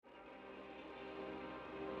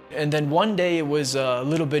And then one day it was a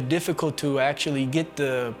little bit difficult to actually get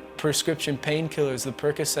the prescription painkillers, the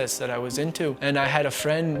Percocets that I was into. And I had a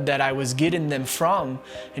friend that I was getting them from,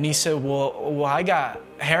 and he said, well, I got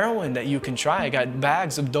heroin that you can try. I got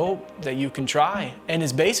bags of dope that you can try. And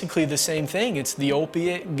it's basically the same thing. It's the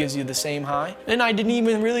opiate, gives you the same high. And I didn't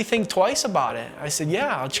even really think twice about it. I said,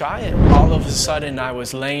 yeah, I'll try it. All of a sudden, I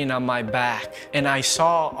was laying on my back, and I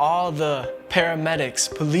saw all the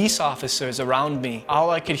paramedics, police officers around me. All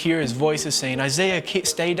I could hear is voices saying, Isaiah,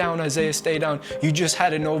 stay down, Isaiah, stay down. You just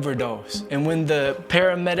had an overdose. And when the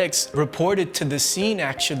paramedics reported to the scene,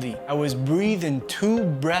 actually, I was breathing 2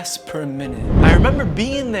 breaths per minute. I remember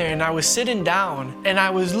being there, and I was sitting down, and I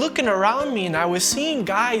was looking around me, and I was seeing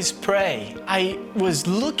guys pray. I was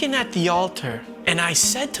looking at the altar, and I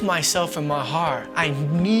said to myself in my heart, I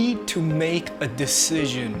need to make a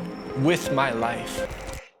decision with my life.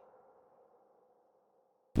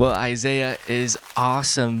 Well, Isaiah, is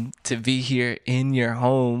awesome to be here in your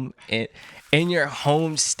home, in your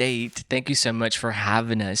home state. Thank you so much for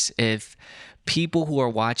having us. If people who are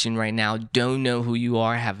watching right now don't know who you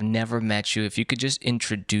are, have never met you, if you could just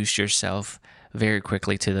introduce yourself very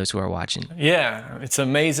quickly to those who are watching. Yeah, it's an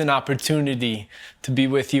amazing opportunity to be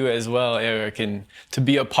with you as well, Eric, and to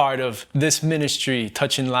be a part of this ministry,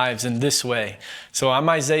 touching lives in this way. So I'm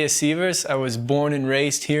Isaiah Sievers. I was born and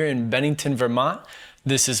raised here in Bennington, Vermont.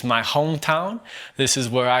 This is my hometown. This is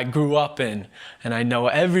where I grew up in. And I know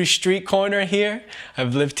every street corner here.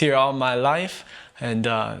 I've lived here all my life. And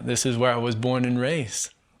this is where I was born and raised.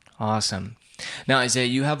 Awesome. Now, Isaiah,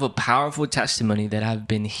 you have a powerful testimony that I've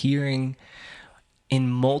been hearing in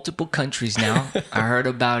multiple countries now. I heard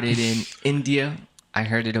about it in India. I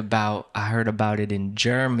heard about it in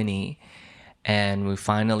Germany. And we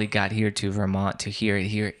finally got here to Vermont to hear it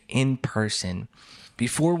here in person.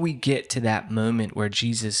 Before we get to that moment where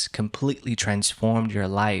Jesus completely transformed your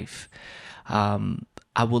life,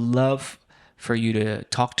 I would love for you to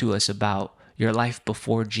talk to us about your life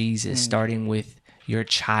before Jesus, starting with your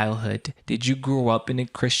childhood. Did you grow up in a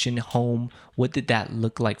Christian home? What did that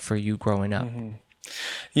look like for you growing up?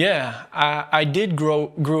 Yeah, I did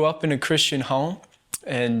grew up in a Christian home.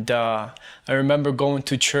 And I remember going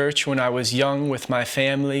to church when I was young with my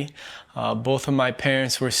family. Both of my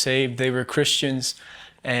parents were saved. They were Christians.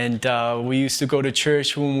 And we used to go to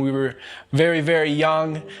church when we were very, very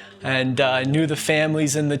young. And I knew the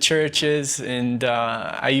families in the churches. And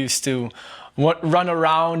I used to run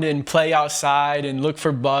around and play outside and look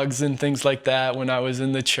for bugs and things like that when I was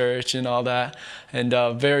in the church and all that. And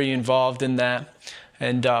very involved in that.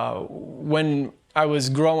 And when I was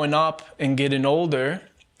growing up and getting older,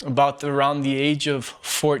 around the age of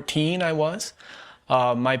 14 I was,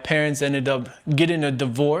 my parents ended up getting a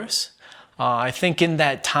divorce. I think in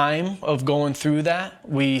that time of going through that,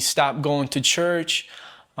 we stopped going to church.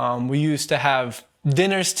 We used to have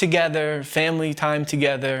dinners together, family time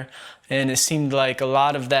together, and it seemed like a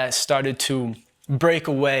lot of that started to break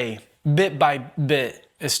away. Bit by bit,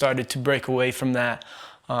 it started to break away from that.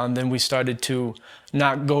 Then we started to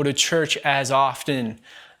not go to church as often,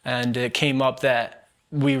 and it came up that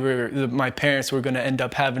my parents were going to end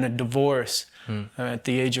up having a divorce at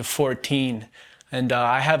the age of 14. And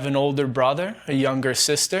I have an older brother, a younger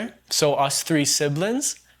sister, so us 3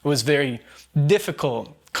 siblings. It was very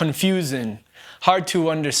difficult, confusing, hard to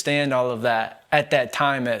understand all of that at that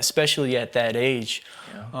time, especially at that age.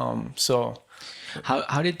 Yeah.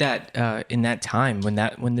 How did that in that time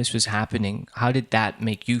when this was happening? How did that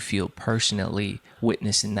make you feel personally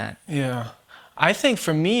witnessing that? Yeah, I think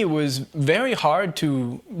for me it was very hard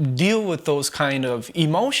to deal with those kind of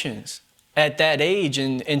emotions at that age,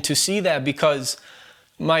 and to see that, because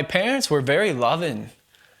my parents were very loving.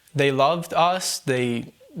 They loved us. I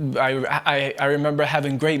remember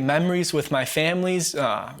having great memories with my families.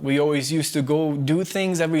 We always used to go do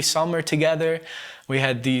things every summer together. We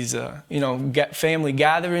had these, family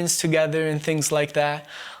gatherings together and things like that.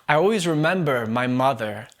 I always remember my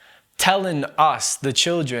mother telling us, the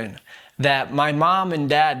children, that my mom and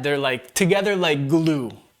dad, they're like together like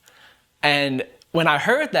glue. And when I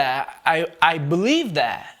heard that, I believed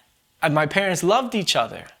that. And my parents loved each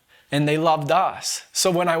other and they loved us.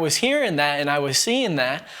 So when I was hearing that and I was seeing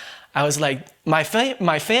that, I was like, my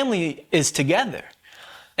family is together.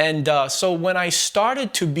 And so when I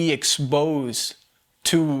started to be exposed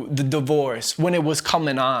to the divorce, when it was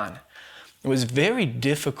coming on, it was very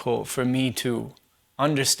difficult for me to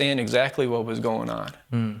understand exactly what was going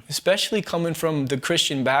on, especially coming from the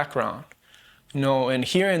Christian background, and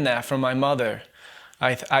hearing that from my mother.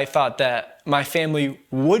 I thought that my family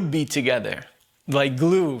would be together, like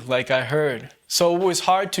glue, like I heard. So it was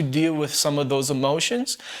hard to deal with some of those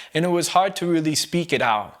emotions, and it was hard to really speak it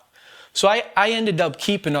out. So I ended up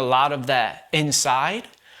keeping a lot of that inside,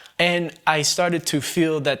 and I started to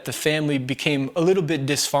feel that the family became a little bit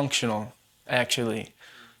dysfunctional, actually.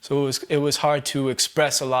 So it was hard to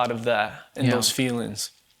express a lot of that and Yeah. those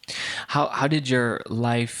feelings. How did your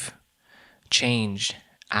life change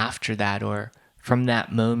after that, or from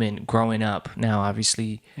that moment growing up? Now,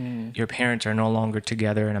 obviously, your parents are no longer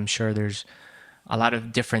together, and I'm sure there's a lot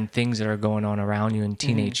of different things that are going on around you in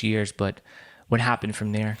teenage years, but what happened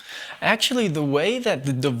from there? Actually, the way that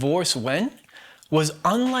the divorce went was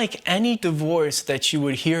unlike any divorce that you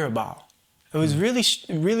would hear about. It was really,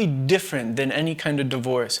 really different than any kind of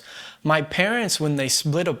divorce. My parents, when they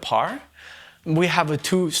split apart, we have a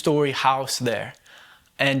 2-story house there.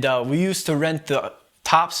 And we used to rent the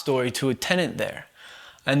top story to a tenant there.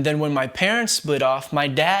 And then when my parents split off, my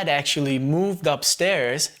dad actually moved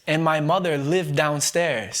upstairs and my mother lived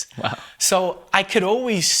downstairs. Wow. So I could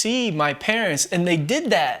always see my parents, and they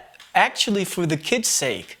did that actually for the kids'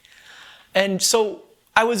 sake. And so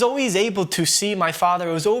I was always able to see my father.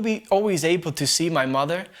 I was always able to see my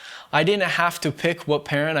mother. I didn't have to pick what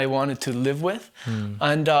parent I wanted to live with.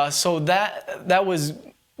 And so that was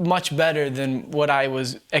much better than what I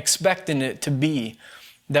was expecting it to be,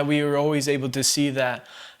 that we were always able to see that.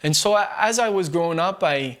 And so as I was growing up,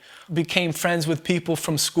 I became friends with people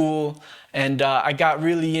from school, and I got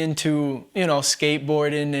really into,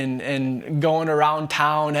 skateboarding and going around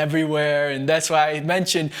town everywhere. And that's why I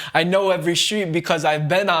mentioned I know every street, because I've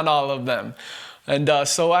been on all of them. And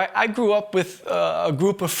so I grew up with a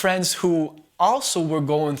group of friends who also were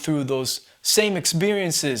going through those same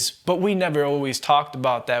experiences, but we never always talked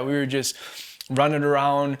about that. We were just running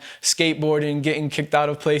around, skateboarding, getting kicked out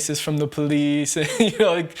of places from the police,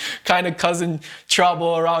 kind of causing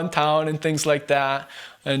trouble around town and things like that.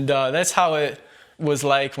 And that's how it was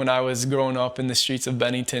like when I was growing up in the streets of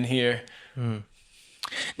Bennington here.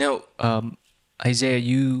 Now, Isaiah,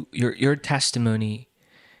 your testimony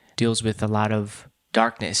deals with a lot of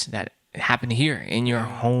darkness that happened here in your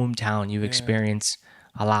hometown. You experienced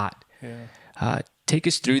a lot. Take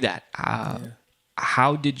us through that.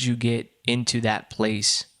 How did you get into that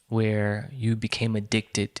place where you became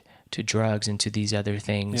addicted to drugs and to these other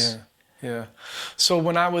things? Yeah. So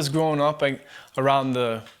when I was growing up, around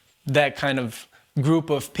that kind of group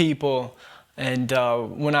of people, and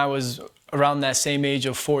when I was around that same age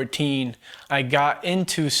of 14, I got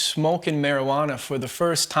into smoking marijuana for the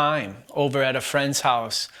first time over at a friend's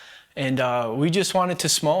house. And we just wanted to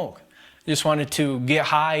smoke. Just wanted to get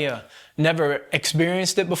high. Never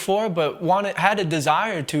experienced it before, but had a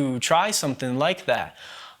desire to try something like that.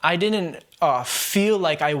 I didn't feel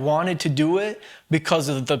like I wanted to do it because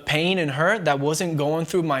of the pain and hurt that wasn't going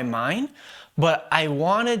through my mind, but I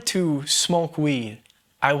wanted to smoke weed.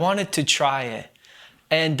 I wanted to try it.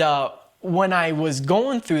 And when I was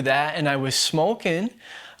going through that and I was smoking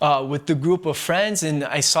with the group of friends, and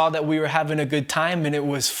I saw that we were having a good time and it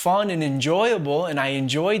was fun and enjoyable and I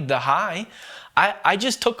enjoyed the high, I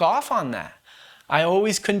just took off on that. I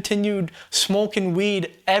always continued smoking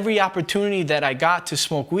weed. Every opportunity that I got to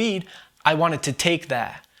smoke weed, I wanted to take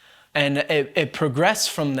that. And it progressed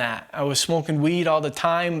from that. I was smoking weed all the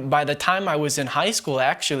time. By the time I was in high school,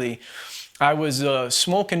 actually, I was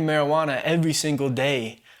smoking marijuana every single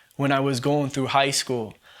day when I was going through high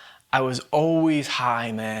school. I was always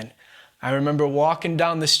high, man. I remember walking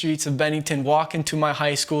down the streets of Bennington, walking to my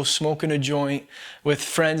high school, smoking a joint with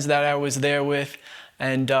friends that I was there with,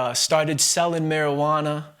 and started selling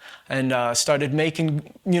marijuana and started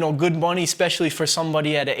making, good money, especially for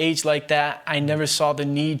somebody at an age like that. I never saw the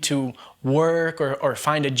need to work or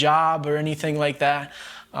find a job or anything like that.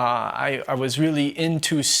 I was really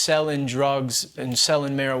into selling drugs and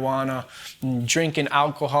selling marijuana and drinking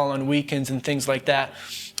alcohol on weekends and things like that.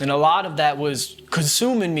 And a lot of that was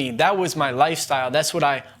consuming me. That was my lifestyle. That's what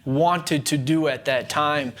I wanted to do at that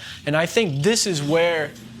time. And I think this is where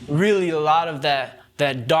really a lot of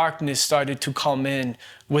that darkness started to come in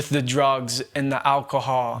with the drugs and the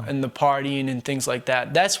alcohol and the partying and things like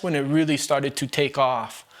that. That's when it really started to take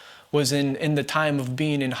off, was in the time of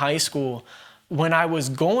being in high school, when I was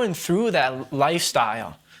going through that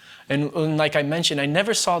lifestyle. And like I mentioned, I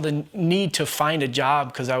never saw the need to find a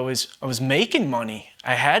job because I was making money.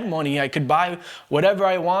 I had money. I could buy whatever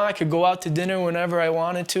I want. I could go out to dinner whenever I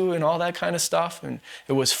wanted to and all that kind of stuff. And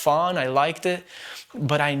it was fun. I liked it.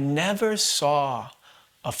 But I never saw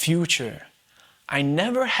a future. I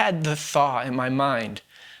never had the thought in my mind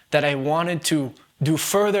that I wanted to do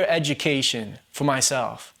further education for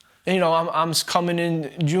myself. I'm coming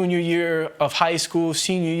in junior year of high school,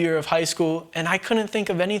 senior year of high school, and I couldn't think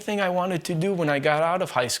of anything I wanted to do when I got out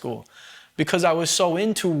of high school because I was so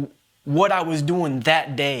into what I was doing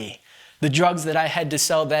that day. the drugs that I had to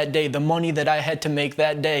sell that day, the money that I had to make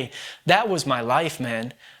that day. That was my life,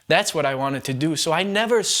 man. That's what I wanted to do. So I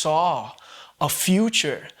never saw a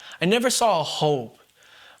future. I never saw a hope.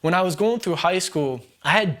 When I was going through high school,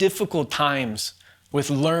 I had difficult times with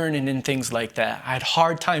learning and things like that. I had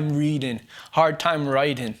hard time reading, hard time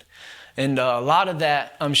writing. And a lot of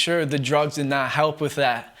that, I'm sure the drugs did not help with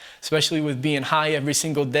that, especially with being high every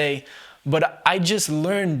single day. But I just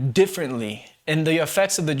learned differently. And the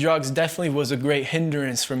effects of the drugs definitely was a great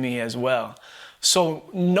hindrance for me as well. So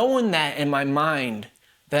knowing that in my mind,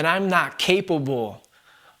 that I'm not capable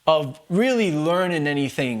of really learning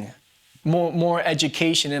anything, more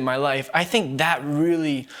education in my life, I think that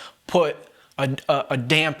really put a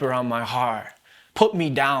damper on my heart, put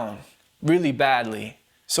me down really badly.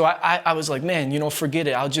 So I was like, man, forget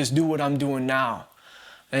it. I'll just do what I'm doing now.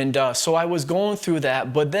 And so I was going through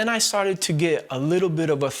that, but then I started to get a little bit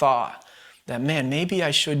of a thought that, man, maybe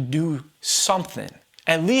I should do something,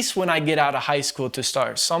 at least when I get out of high school, to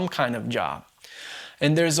start some kind of job.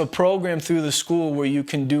 And there's a program through the school where you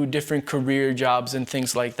can do different career jobs and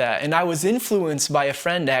things like that. And I was influenced by a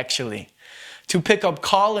friend, actually, to pick up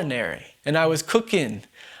culinary. And I was cooking.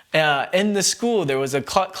 In the school, there was a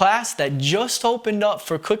class that just opened up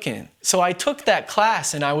for cooking. So I took that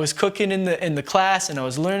class and I was cooking in the class, and I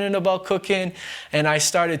was learning about cooking, and I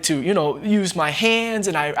started to, use my hands,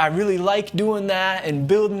 and I really like doing that and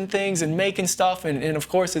building things and making stuff. And of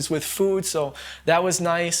course, it's with food, so that was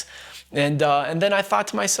nice. And then I thought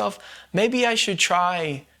to myself, maybe I should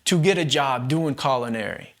try to get a job doing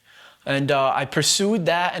culinary. And I pursued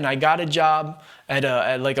that, and I got a job at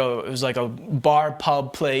it was like a bar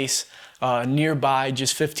pub place nearby,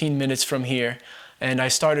 just 15 minutes from here. And I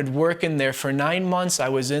started working there for 9 months. I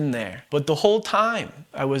was in there, but the whole time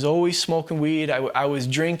I was always smoking weed. I was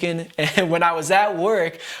drinking, and when I was at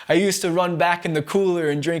work, I used to run back in the cooler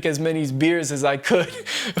and drink as many beers as I could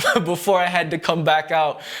before I had to come back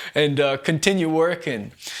out and continue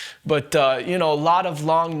working. But a lot of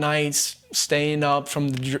long nights, staying up from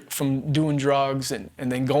doing drugs and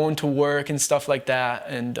then going to work and stuff like that.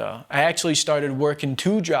 And I actually started working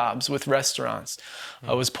 2 jobs with restaurants.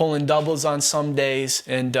 I was pulling doubles on some days,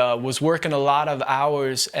 and was working a lot of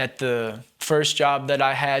hours at the first job that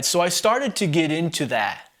I had. So I started to get into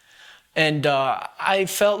that. And I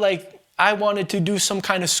felt like I wanted to do some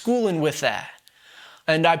kind of schooling with that.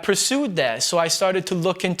 And I pursued that. So I started to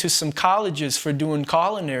look into some colleges for doing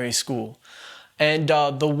culinary school. And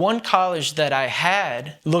the one college that I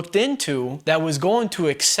had looked into that was going to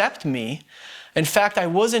accept me, in fact, I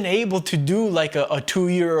wasn't able to do like a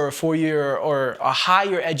 2-year or a 4-year or a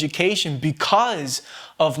higher education because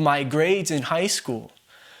of my grades in high school,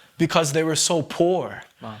 because they were so poor.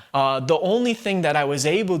 Wow. The only thing that I was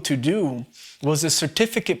able to do was a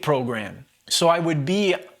certificate program. So I would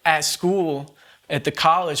be at school at the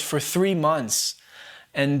college for 3 months.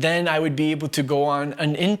 And then I would be able to go on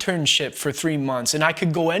an internship for 3 months. And I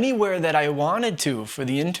could go anywhere that I wanted to for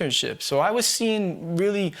the internship. So I was seeing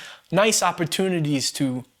really nice opportunities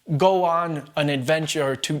to go on an adventure,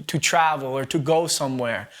 or to travel, or to go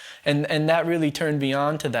somewhere. And that really turned me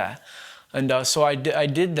on to that. And so I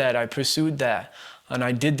did that. I pursued that. And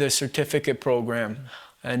I did the certificate program.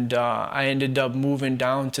 And I ended up moving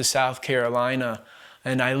down to South Carolina.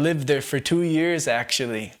 And I lived there for 2 years,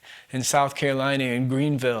 actually, in South Carolina, in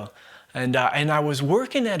Greenville. And I was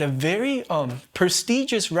working at a very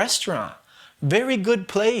prestigious restaurant, very good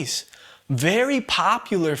place, very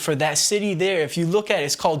popular for that city there. If you look at it,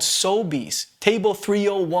 it's called Sobeys, Table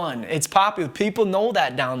 301. It's popular. People know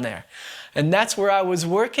that down there. And that's where I was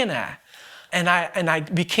working at. And I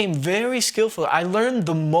became very skillful. I learned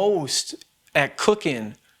the most at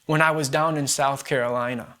cooking when I was down in South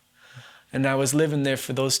Carolina. And I was living there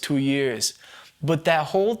for those 2 years. But that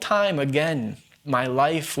whole time, again, my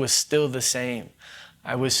life was still the same.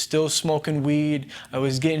 I was still smoking weed. I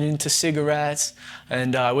was getting into cigarettes.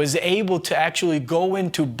 And I was able to actually go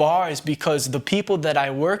into bars because the people that I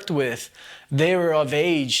worked with, they were of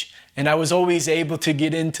age. And I was always able to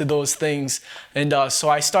get into those things. And so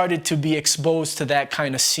I started to be exposed to that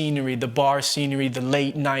kind of scenery, the bar scenery, the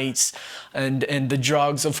late nights, and the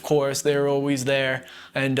drugs, of course, they were always there.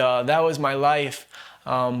 And that was my life.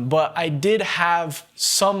 But I did have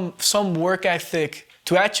some work ethic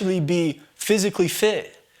to actually be physically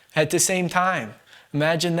fit at the same time.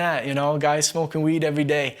 Imagine that, guys smoking weed every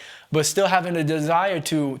day, but still having a desire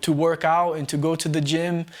to work out and to go to the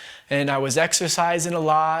gym. And I was exercising a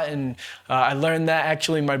lot, and I learned that.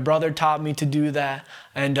 Actually, my brother taught me to do that.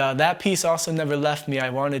 And that piece also never left me. I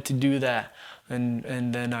wanted to do that. And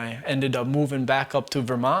then I ended up moving back up to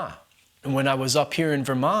Vermont. And when I was up here in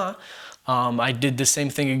Vermont, I did the same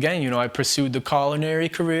thing again. I pursued the culinary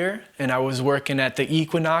career, and I was working at the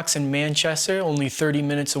Equinox in Manchester, only 30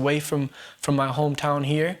 minutes away from my hometown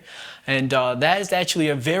here. And that is actually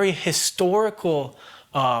a very historical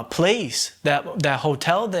place, that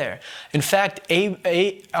hotel there. In fact,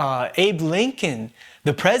 Abe Lincoln,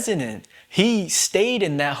 the president, he stayed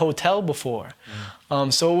in that hotel before.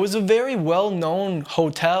 So it was a very well-known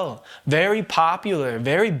hotel, very popular,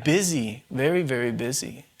 very busy, very, very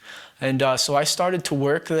busy. And so I started to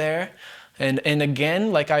work there. And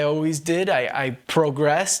again, like I always did, I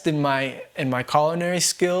progressed in my culinary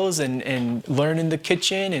skills and learning the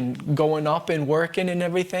kitchen and going up and working and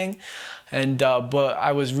everything. And but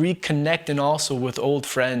I was reconnecting also with old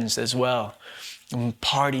friends as well. And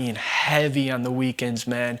partying heavy on the weekends,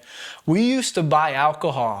 man. We used to buy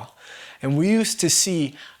alcohol, and we used to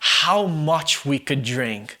see how much we could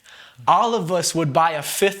drink. All of us would buy a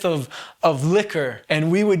fifth of liquor,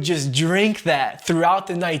 and we would just drink that throughout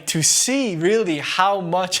the night to see really how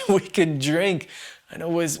much we could drink. And it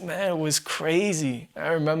was crazy. I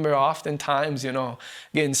remember oftentimes,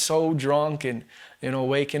 getting so drunk and,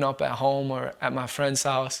 waking up at home or at my friend's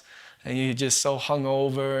house, and you're just so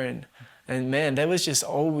hungover. And man, that was just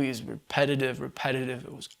always repetitive.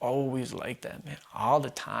 It was always like that, man, all the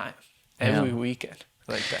time, every weekend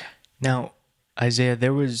like that. Now, Isaiah,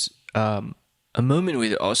 there was a moment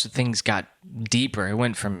where also things got deeper. It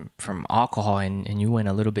went from alcohol and you went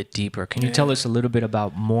a little bit deeper. Can you tell us a little bit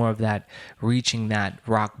about more of that, reaching that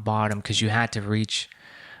rock bottom? Because you had to reach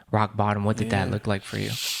rock bottom. What did that look like for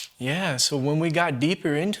you? Yeah, so when we got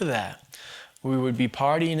deeper into that, we would be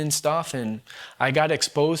partying and stuff, and I got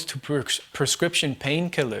exposed to prescription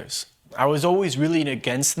painkillers. I was always really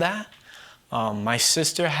against that. My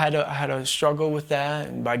sister had a struggle with that,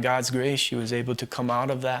 and by God's grace, she was able to come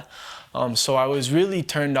out of that. So I was really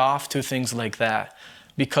turned off to things like that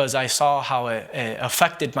because I saw how it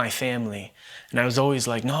affected my family. And I was always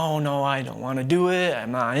like, no, I don't want to do it.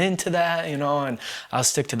 I'm not into that, and I'll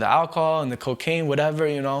stick to the alcohol and the cocaine, whatever,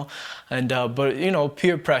 And, but,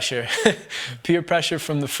 peer pressure, peer pressure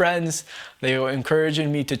from the friends, they were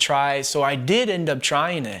encouraging me to try. So I did end up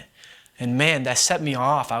trying it. And man, that set me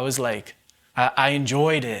off. I was like, I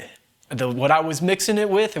enjoyed it. What I was mixing it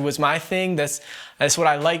with, it was my thing. That's what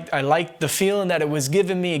I liked. I liked the feeling that it was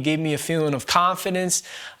giving me. It gave me a feeling of confidence.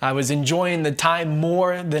 I was enjoying the time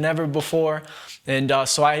more than ever before. And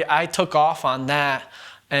so I took off on that.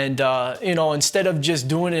 And, instead of just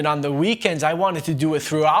doing it on the weekends, I wanted to do it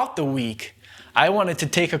throughout the week. I wanted to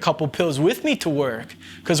take a couple pills with me to work,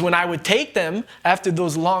 because when I would take them after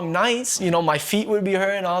those long nights, my feet would be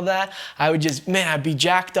hurting and all that. I would I'd be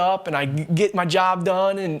jacked up and I'd get my job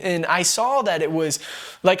done. And I saw that it was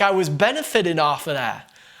like I was benefiting off of that.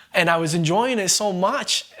 And I was enjoying it so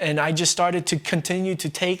much. And I just started to continue to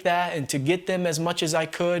take that and to get them as much as I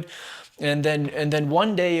could. And then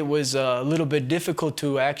one day it was a little bit difficult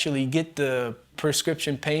to actually get the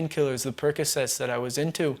prescription painkillers, the Percocets that I was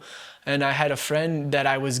into. And I had a friend that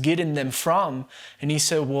I was getting them from, and he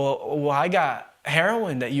said, well, I got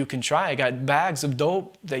heroin that you can try. I got bags of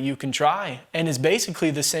dope that you can try. And it's basically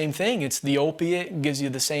the same thing. It's the opiate, it gives you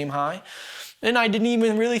the same high. And I didn't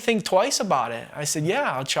even really think twice about it. I said,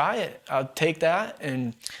 yeah, I'll try it. I'll take that.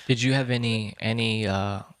 And did you have any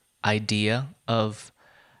idea of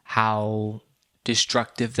how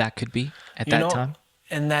destructive that could be at that time?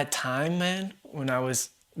 In that time, man, when I was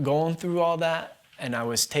going through all that, and I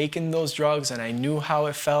was taking those drugs and I knew how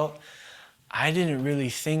it felt, I didn't really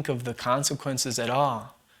think of the consequences at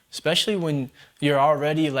all. Especially when you're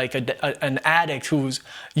already like an addict who's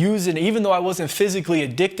using, even though I wasn't physically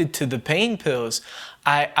addicted to the pain pills,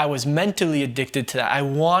 I was mentally addicted to that. I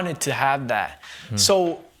wanted to have that.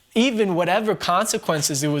 So even whatever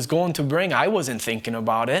consequences it was going to bring, I wasn't thinking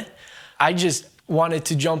about it. I just wanted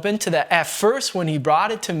to jump into that. At first, when he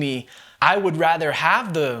brought it to me, I would rather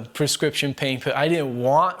have the prescription pain pill. I didn't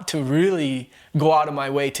want to really go out of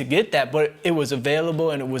my way to get that, but it was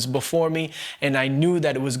available and it was before me, and I knew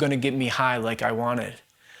that it was going to get me high like I wanted.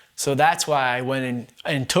 So that's why I went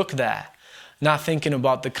and took that, not thinking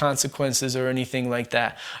about the consequences or anything like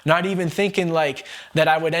that. Not even thinking like that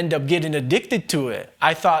I would end up getting addicted to it.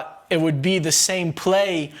 I thought it would be the same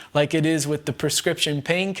play like it is with the prescription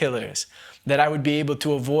painkillers, that I would be able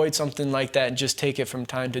to avoid something like that and just take it from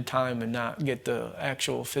time to time and not get the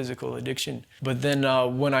actual physical addiction. But then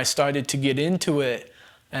when I started to get into it,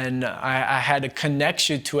 and I had a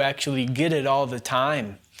connection to actually get it all the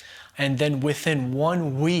time. And then within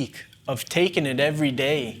 1 week of taking it every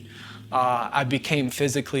day, I became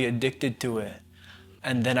physically addicted to it.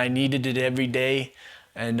 And then I needed it every day.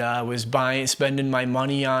 And I was spending my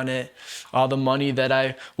money on it, all the money that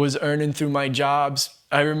I was earning through my jobs.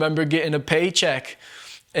 I remember getting a paycheck,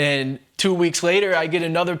 and 2 weeks later, I get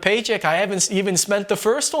another paycheck. I haven't even spent the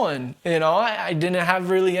first one. I didn't have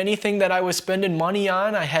really anything that I was spending money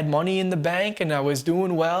on. I had money in the bank, and I was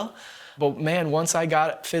doing well. But man, once I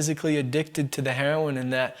got physically addicted to the heroin,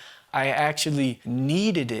 and that I actually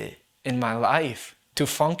needed it in my life to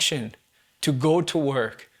function, to go to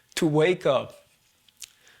work, to wake up.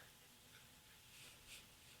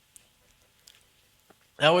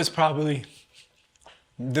 That was probably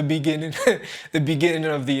the beginning, the beginning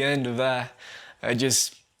of the end of that. I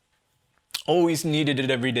just always needed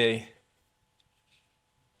it every day.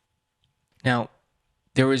 Now,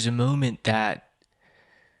 there was a moment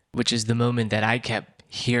which is the moment that I kept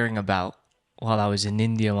hearing about while I was in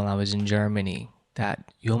India, while I was in Germany,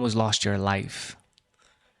 that you almost lost your life.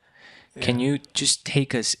 Yeah. Can you just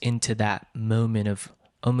take us into that moment of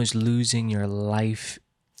almost losing your life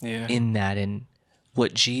in that, and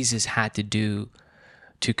what Jesus had to do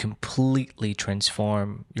to completely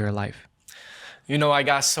transform your life? I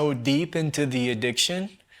got so deep into the addiction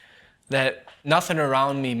that nothing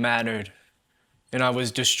around me mattered. I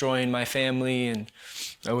was destroying my family, and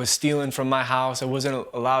I was stealing from my house. I wasn't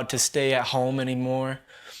allowed to stay at home anymore.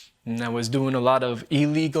 And I was doing a lot of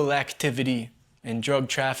illegal activity and drug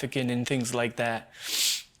trafficking and things like that.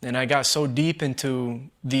 And I got so deep into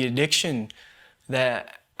the addiction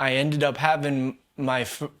that I ended up having my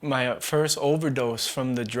first overdose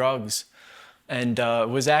from the drugs. And it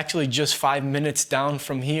was actually just 5 minutes down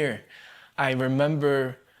from here. I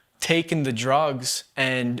remember taking the drugs,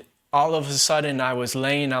 and all of a sudden I was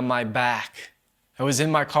laying on my back. I was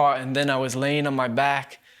in my car, and then I was laying on my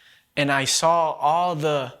back, and I saw all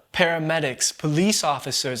the paramedics, police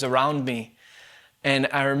officers around me. And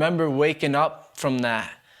I remember waking up from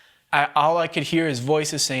that. All I could hear is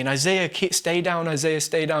voices saying, "Isaiah, stay down, Isaiah,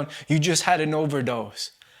 stay down. You just had an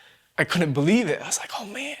overdose." I couldn't believe it. I was like, oh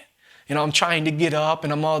man. I'm trying to get up,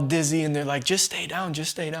 and I'm all dizzy, and they're like, just stay down,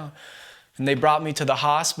 just stay down. And they brought me to the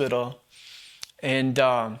hospital. And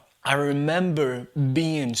I remember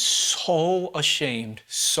being so ashamed,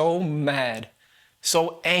 so mad,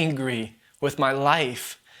 so angry with my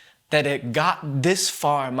life that it got this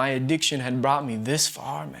far. My addiction had brought me this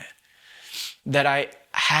far, man, that I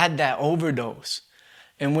had that overdose.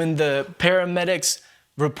 And when the paramedics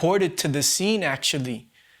reported to the scene, actually,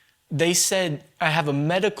 they said, I have a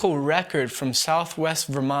medical record from Southwest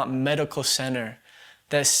Vermont Medical Center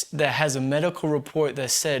that has a medical report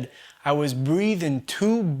that said I was breathing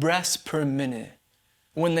 2 breaths per minute.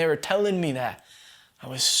 When they were telling me that, I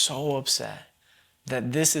was so upset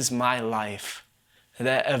that this is my life,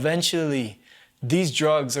 that eventually these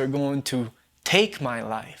drugs are going to take my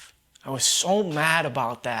life. I was so mad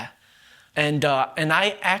about that. And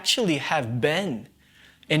I actually have been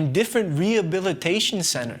in different rehabilitation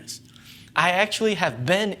centers. I actually have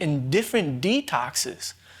been in different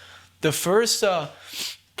detoxes. The first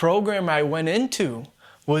program I went into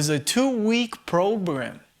was a 2-week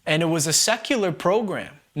program, and it was a secular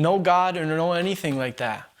program. No God or no anything like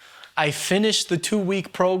that. I finished the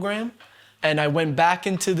 2-week program, and I went back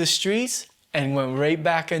into the streets and went right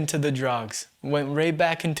back into the drugs. Went right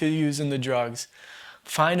back into using the drugs.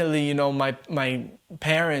 Finally, my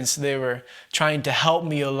parents, they were trying to help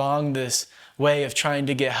me along this way of trying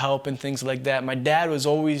to get help and things like that. My dad was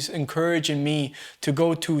always encouraging me to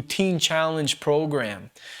go to Teen Challenge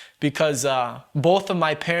program because both of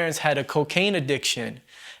my parents had a cocaine addiction,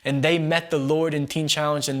 and they met the Lord in Teen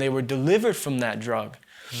Challenge, and they were delivered from that drug.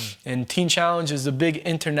 And Teen Challenge is a big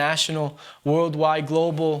international, worldwide,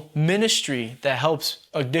 global ministry that helps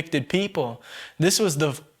addicted people. This was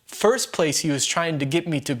the first place he was trying to get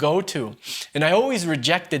me to go to, and I always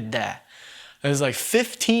rejected that. It was like a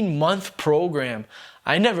 15-month program.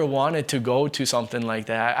 I never wanted to go to something like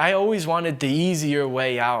that. I always wanted the easier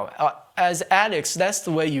way out. As addicts, that's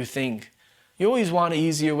the way you think. You always want an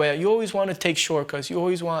easier way out. You always want to take shortcuts. You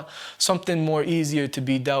always want something more easier to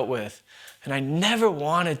be dealt with. And I never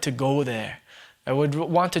wanted to go there. I would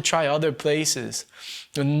want to try other places.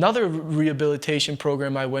 Another rehabilitation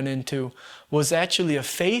program I went into was actually a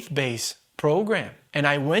faith-based program. And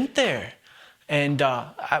I went there. And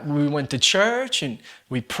we went to church, and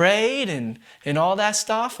we prayed and all that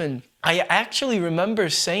stuff. And I actually remember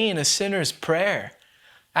saying a sinner's prayer,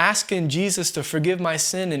 asking Jesus to forgive my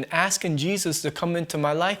sin and asking Jesus to come into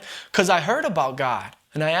my life, because I heard about God.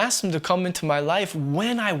 And I asked him to come into my life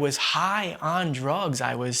when I was high on drugs.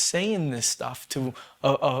 I was saying this stuff to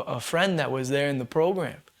a friend that was there in the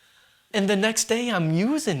program. And the next day I'm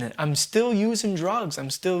using it. I'm still using drugs. I'm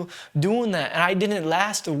still doing that. And I didn't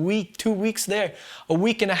last a week, 2 weeks there. A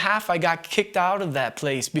week and a half, I got kicked out of that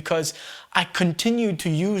place because I continued to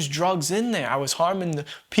use drugs in there. I was harming the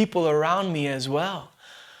people around me as well.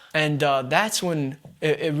 And that's when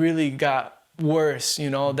it really got worse, you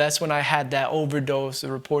know. That's when I had that overdose,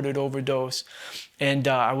 a reported overdose. And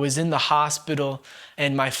I was in the hospital,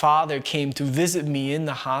 and my father came to visit me in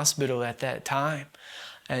the hospital at that time.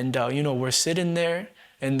 And, you know, we're sitting there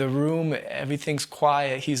in the room, everything's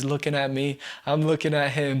quiet. He's looking at me, I'm looking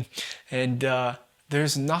at him, and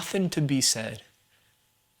there's nothing to be said.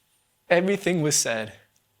 Everything was said.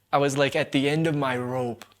 I was like at the end of my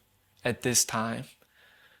rope at this time.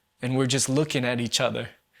 And we're just looking at each other.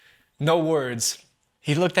 No words.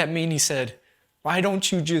 He looked at me and he said, "Why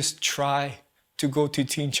don't you just try to go to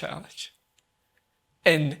Teen Challenge?"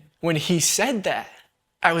 And when he said that,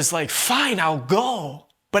 I was like, fine, I'll go.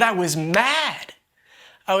 But I was mad.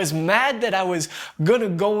 I was mad that I was gonna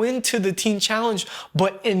go into the Teen Challenge.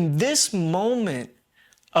 But in this moment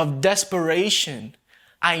of desperation,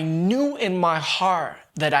 I knew in my heart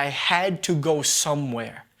that I had to go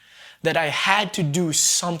somewhere, that I had to do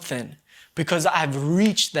something, because I've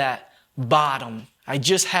reached that bottom. I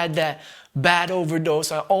just had that bad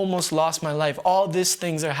overdose. I almost lost my life. All these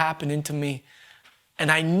things are happening to me.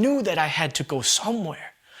 And I knew that I had to go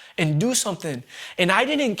somewhere and do something. And I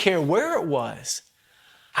didn't care where it was.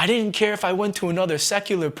 I didn't care if I went to another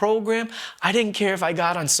secular program. I didn't care if I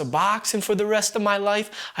got on Suboxone for the rest of my life.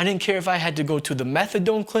 I didn't care if I had to go to the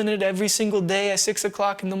methadone clinic every single day at 6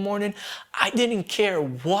 o'clock in the morning. I didn't care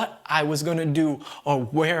what I was going to do or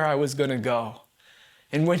where I was going to go.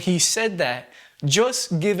 And when he said that,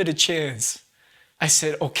 just give it a chance, I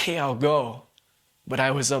said, okay, I'll go. But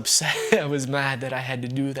I was upset. I was mad that I had to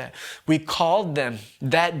do that. We called them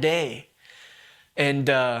that day. And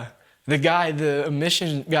the guy, the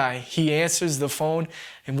admission guy, he answers the phone,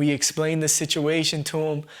 and we explained the situation to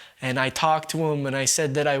him. And I talked to him, and I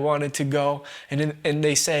said that I wanted to go. And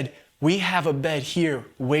they said, "We have a bed here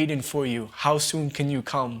waiting for you. How soon can you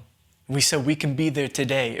come?" We said, "We can be there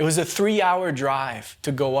today." It was a 3-hour drive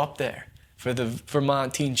to go up there for the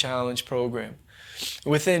Vermont Teen Challenge program.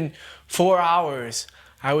 Within 4 hours,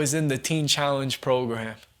 I was in the Teen Challenge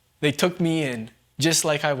program. They took me in just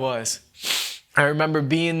like I was. I remember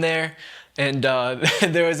being there, and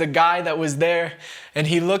there was a guy that was there, and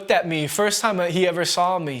he looked at me, first time he ever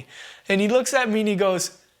saw me, and he looks at me and he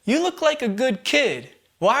goes, "You look like a good kid.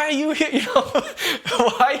 Why are you here?" You know,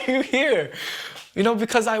 why are you here? You know,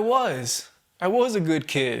 because I was a good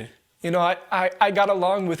kid. You know, I got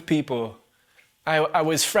along with people. I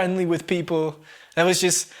was friendly with people. That was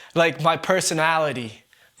just like my personality.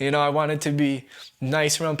 You know, I wanted to be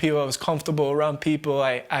nice around people. I was comfortable around people.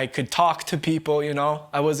 I could talk to people, you know.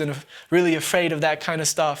 I wasn't really afraid of that kind of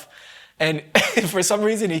stuff. And for some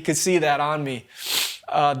reason, he could see that on me.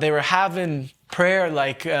 They were having prayer,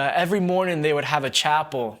 like every morning they would have a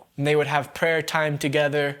chapel. And they would have prayer time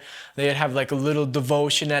together. They would have like a little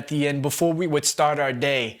devotion at the end before we would start our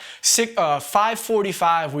day.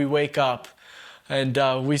 5:45 we wake up. And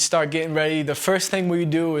we start getting ready. The first thing we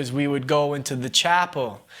do is we would go into the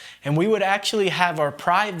chapel. And we would actually have our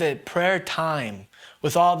private prayer time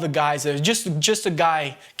with all the guys there. Just a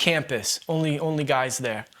guy campus, only guys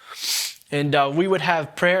there. And we would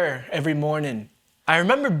have prayer every morning. I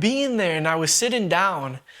remember being there, and I was sitting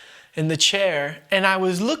down in the chair, and I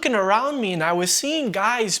was looking around me, and I was seeing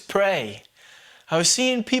guys pray. I was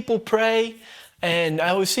seeing people pray. And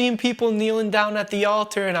I was seeing people kneeling down at the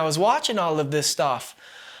altar, and I was watching all of this stuff.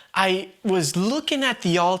 I was looking at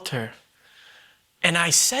the altar, and I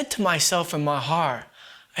said to myself in my heart,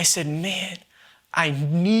 I said, man, I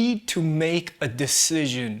need to make a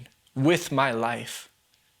decision with my life.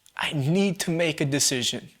 I need to make a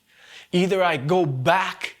decision. Either I go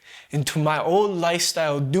back into my old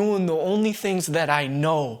lifestyle, doing the only things that I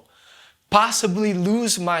know, possibly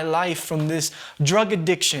lose my life from this drug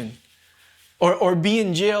addiction, or be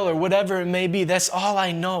in jail or whatever it may be. That's all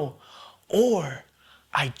I know. Or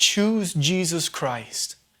I choose Jesus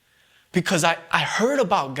Christ because I heard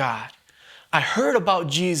about God. I heard about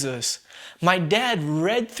Jesus. My dad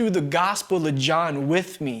read through the Gospel of John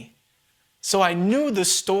with me. So I knew the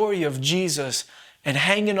story of Jesus and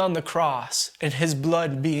hanging on the cross and his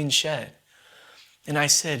blood being shed. And I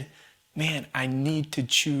said, man, I need to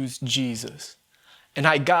choose Jesus. And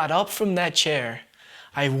I got up from that chair.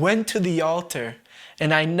 I went to the altar,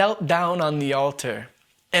 and I knelt down on the altar,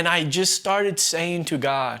 and I just started saying to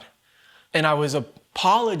God, and I was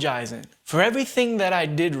apologizing for everything that I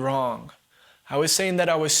did wrong. I was saying that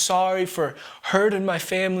I was sorry for hurting my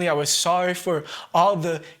family. I was sorry for all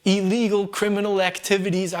the illegal criminal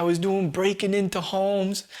activities I was doing, breaking into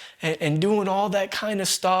homes and doing all that kind of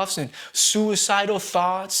stuff and suicidal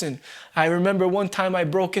thoughts. And I remember one time I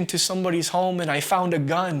broke into somebody's home and I found a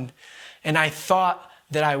gun and I thought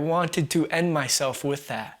that I wanted to end myself with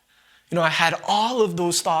that. You know, I had all of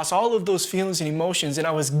those thoughts, all of those feelings and emotions, and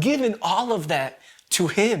I was giving all of that to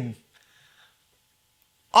him.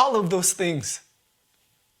 All of those things.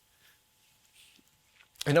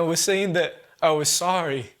 And I was saying that I was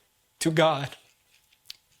sorry to God.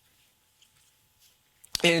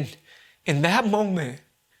 And in that moment,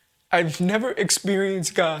 I've never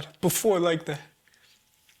experienced God before like that.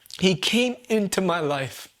 He came into my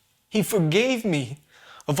life. He forgave me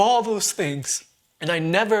of all those things. And I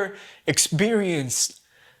never experienced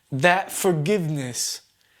that forgiveness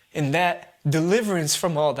and that deliverance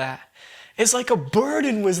from all that. It's like a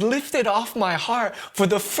burden was lifted off my heart. For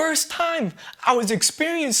the first time, I was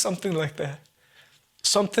experiencing something like that.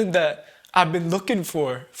 Something that I've been looking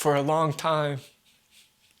for a long time.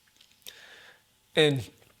 And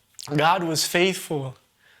God was faithful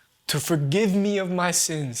to forgive me of my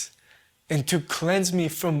sins and to cleanse me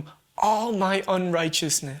from all my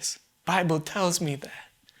unrighteousness. Bible tells me that.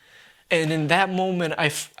 And in that moment, I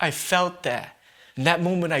felt that. In that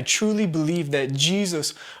moment, I truly believed that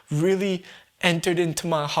Jesus really entered into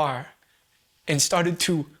my heart and started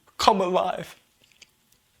to come alive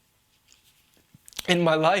in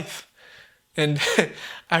my life. And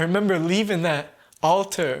I remember leaving that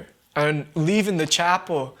altar and leaving the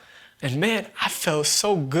chapel, and man, I felt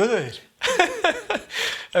so good.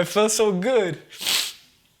 I felt so good.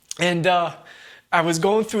 And I was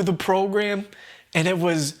going through the program, and it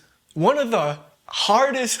was one of the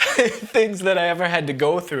hardest things that I ever had to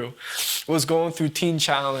go through was going through Teen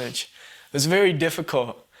Challenge. It was very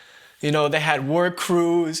difficult. You know, they had work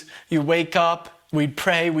crews. You wake up, we'd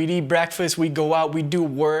pray, we'd eat breakfast, we'd go out, we'd do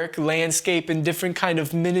work, landscape, and different kind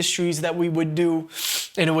of ministries that we would do.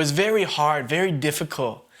 And it was very hard, very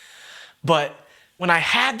difficult. But when I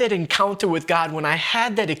had that encounter with God, when I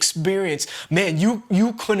had that experience, man,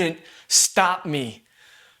 you couldn't stop me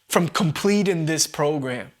from completing this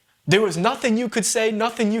program. There was nothing you could say,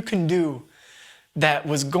 nothing you can do that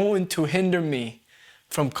was going to hinder me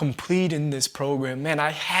from completing this program. Man,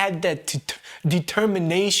 I had that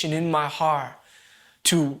determination in my heart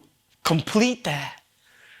to complete that.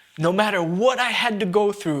 No matter what I had to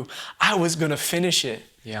go through, I was going to finish it.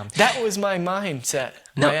 Yeah. That was my mindset,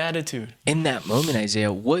 my attitude. In that moment,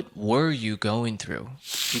 Isaiah, what were you going through?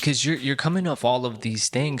 Because you're coming off all of these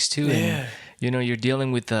things too, and you're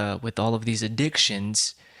dealing with all of these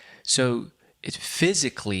addictions. So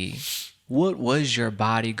physically, what was your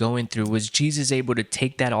body going through? Was Jesus able to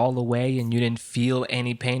take that all away and you didn't feel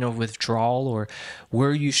any pain or withdrawal, or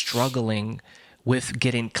were you struggling with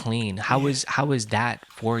getting clean? How was that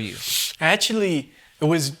for you? Actually, it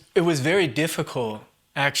was very difficult.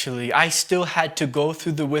 Actually, I still had to go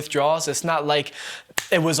through the withdrawals. It's not like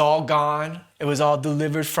it was all gone. It was all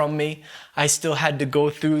delivered from me. I still had to go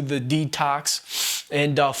through the detox.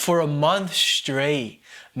 And for a month straight,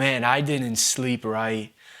 man, I didn't sleep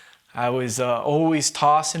right. I was always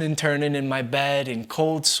tossing and turning in my bed in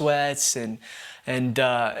cold sweats and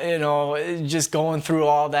just going through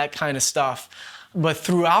all that kind of stuff. But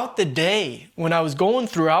throughout the day, when I was going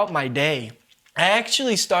throughout my day, I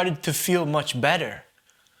actually started to feel much better.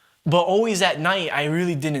 But always at night, I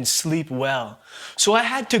really didn't sleep well. So I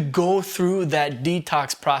had to go through that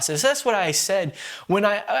detox process. That's what I said. When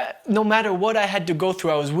no matter what I had to go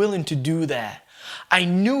through, I was willing to do that. I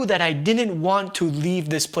knew that I didn't want to leave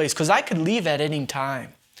this place because I could leave at any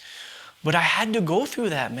time. But I had to go through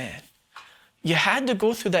that, man. You had to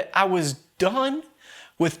go through that. I was done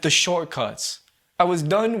with the shortcuts. I was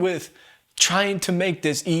done with trying to make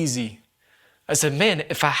this easy. I said, man,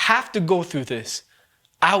 if I have to go through this,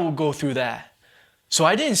 I will go through that. So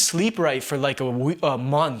I didn't sleep right for like a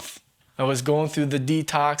month. I was going through the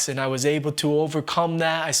detox and I was able to overcome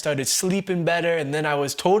that. I started sleeping better and then I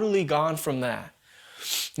was totally gone from that.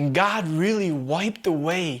 And God really wiped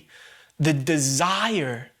away the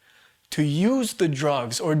desire to use the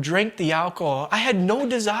drugs or drink the alcohol. I had no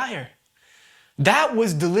desire. That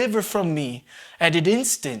was delivered from me at an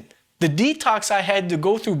instant. The detox I had to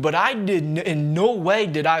go through, but in no way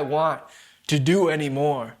did I want to do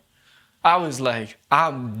anymore. I was like,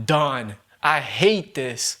 I'm done. I hate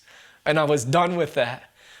this. And I was done with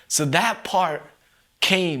that. So that part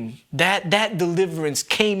came, that deliverance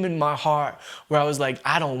came in my heart where I was like,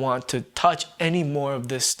 I don't want to touch any more of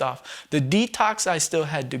this stuff. The detox I still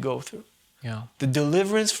had to go through. Yeah. The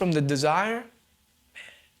deliverance from the desire,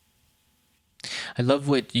 I love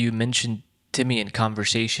what you mentioned to me in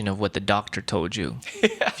conversation of what the doctor told you.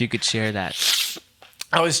 If you could share that.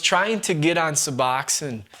 I was trying to get on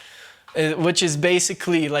Suboxone, which is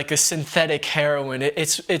basically like a synthetic heroin.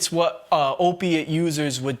 It's what opiate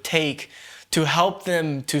users would take to help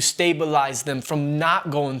them to stabilize them from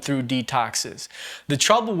not going through detoxes. The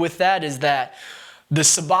trouble with that is that the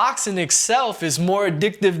Suboxone itself is more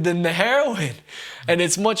addictive than the heroin. And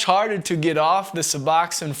it's much harder to get off the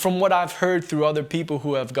Suboxone from what I've heard through other people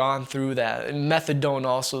who have gone through that. And methadone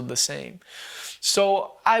also the same.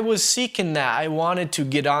 So I was seeking that. I wanted to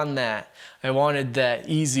get on that. I wanted that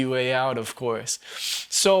easy way out, of course.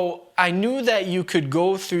 So I knew that you could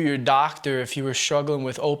go through your doctor if you were struggling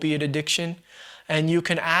with opiate addiction, and you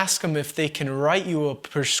can ask them if they can write you a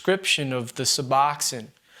prescription of the Suboxone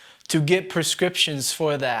to get prescriptions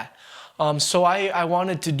for that. So I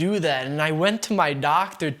wanted to do that, and I went to my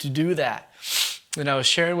doctor to do that. And I was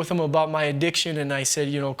sharing with him about my addiction, and I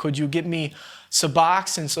said, could you get me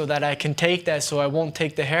Suboxone so that I can take that so I won't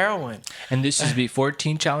take the heroin. And this is before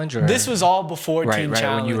Teen Challenge? Or? This was all before Teen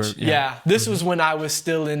Challenge. When you were, yeah. This was when I was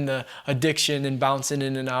still in the addiction and bouncing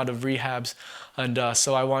in and out of rehabs. And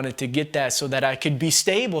so I wanted to get that so that I could be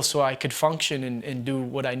stable, so I could function and do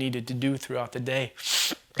what I needed to do throughout the day.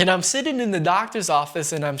 And I'm sitting in the doctor's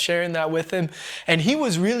office and I'm sharing that with him. And he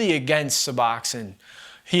was really against Suboxone.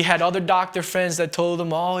 He had other doctor friends that told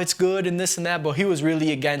him, oh, it's good and this and that, but he was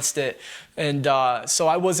really against it. And so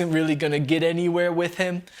I wasn't really going to get anywhere with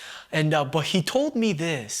him. And but he told me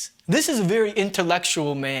this. This is a very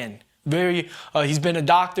intellectual man. He's been a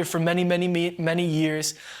doctor for many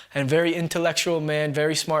years, and very intellectual man,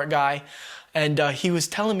 very smart guy. And he was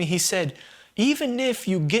telling me, he said, even if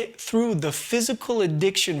you get through the physical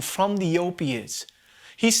addiction from the opiates,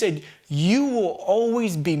 he said, you will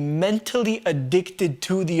always be mentally addicted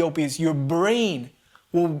to the opiates. Your brain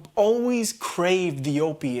will always crave the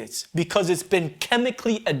opiates because it's been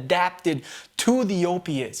chemically adapted to the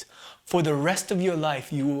opiates. For the rest of your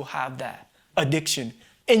life, you will have that addiction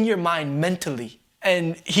in your mind mentally.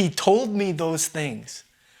 And he told me those things.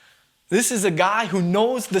 This is a guy who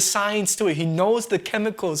knows the science to it. He knows the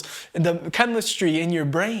chemicals, the chemistry in your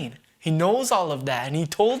brain. He knows all of that, and he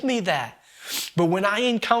told me that. But when I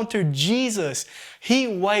encountered Jesus, he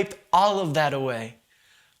wiped all of that away.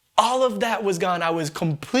 All of that was gone. I was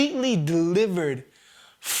completely delivered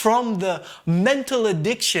from the mental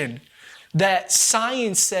addiction that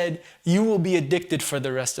science said you will be addicted for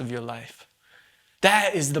the rest of your life.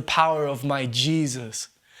 That is the power of my Jesus.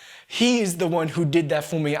 He is the one who did that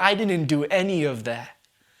for me. I didn't do any of that.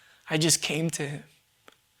 I just came to him.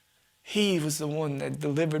 He was the one that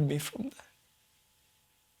delivered me from that.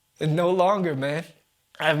 And no longer, man,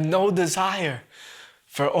 I have no desire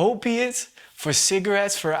for opiates, for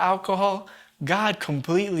cigarettes, for alcohol. God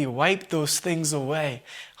completely wiped those things away.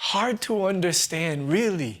 Hard to understand,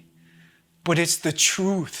 really, but it's the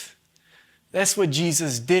truth. That's what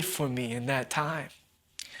Jesus did for me in that time.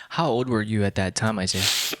 How old were you at that time,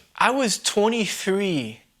 Isaiah? I was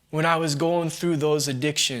 23 when I was going through those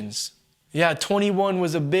addictions. Yeah, 21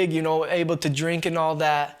 was a big, able to drink and all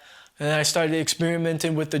that. And I started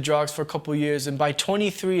experimenting with the drugs for a couple years. And by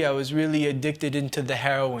 23, I was really addicted into the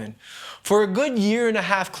heroin. For a good year and a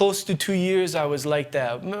half, close to 2 years, I was like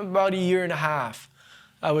that. About a year and a half,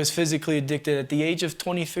 I was physically addicted. At the age of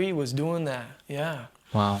 23, was doing that. Yeah.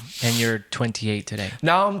 Wow. And you're 28 today.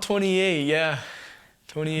 Now I'm 28, yeah.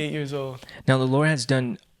 28 years old. Now the Lord has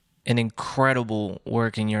done an incredible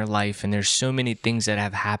work in your life, and there's so many things that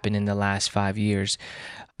have happened in the last 5 years.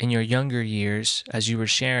 In your younger years, as you were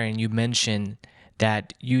sharing, you mentioned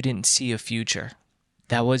that you didn't see a future.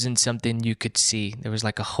 That wasn't something you could see. There was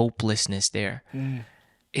like a hopelessness there.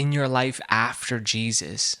 In your life after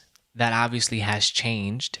Jesus, that obviously has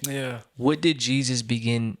changed. Yeah. What did Jesus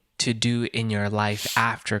begin to do in your life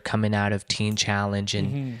after coming out of Teen Challenge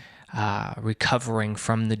and recovering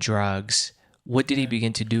from the drugs? What did he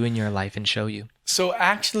begin to do in your life and show you? So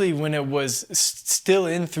actually, when it was still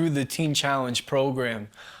in through the Teen Challenge program,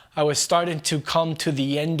 I was starting to come to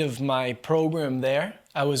the end of my program there.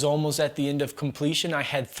 I was almost at the end of completion. I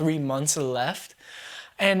had 3 months left.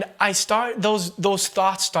 And those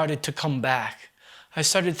thoughts started to come back. I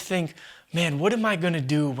started to think, man, what am I going to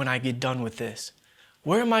do when I get done with this?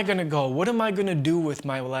 Where am I going to go? What am I going to do with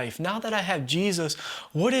my life? Now that I have Jesus,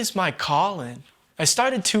 what is my calling? I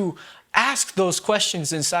started to ask those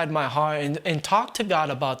questions inside my heart and talk to God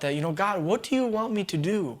about that. God, what do you want me to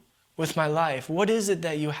do with my life? What is it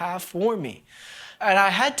that you have for me? And I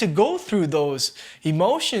had to go through those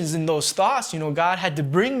emotions and those thoughts. God had to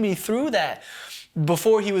bring me through that.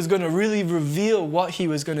 before he was going to really reveal what he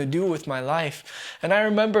was going to do with my life. And I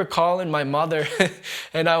remember calling my mother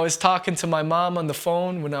and I was talking to my mom on the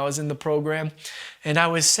phone when I was in the program, and I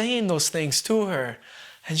was saying those things to her.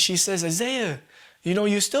 And she says, Isaiah,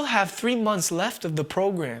 you still have 3 months left of the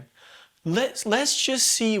program. Let's just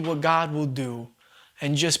see what God will do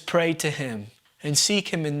and just pray to him and seek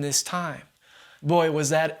him in this time. Boy, was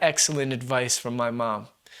that excellent advice from my mom.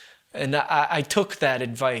 And I took that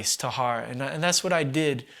advice to heart, and that's what I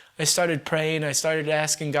did. I started praying. I started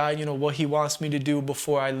asking God, what he wants me to do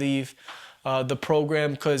before I leave the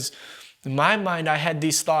program, because in my mind, I had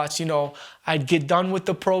these thoughts, I'd get done with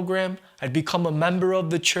the program. I'd become a member of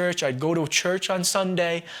the church. I'd go to church on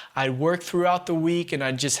Sunday. I'd work throughout the week, and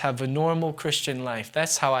I'd just have a normal Christian life.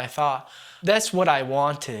 That's how I thought. That's what I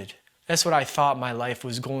wanted. That's what I thought my life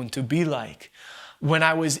was going to be like. When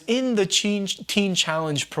I was in the Teen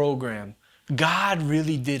Challenge program, God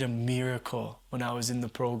really did a miracle when I was in the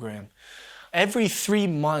program. Every 3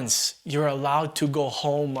 months, you're allowed to go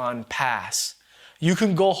home on pass. You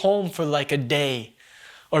can go home for like a day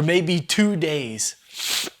or maybe 2 days.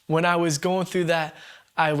 When I was going through that,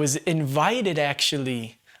 I was invited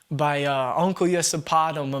actually by Uncle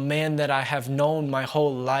Yesapadam, a man that I have known my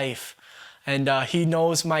whole life. And he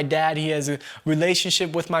knows my dad. He has a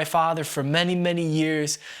relationship with my father for many, many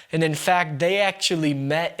years. And in fact, they actually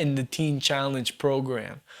met in the Teen Challenge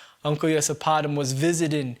program. Uncle Yesapadam was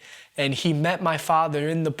visiting, and he met my father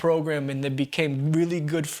in the program, and they became really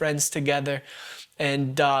good friends together.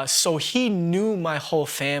 And so he knew my whole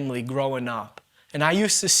family growing up. And I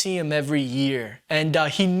used to see him every year. And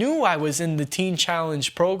he knew I was in the Teen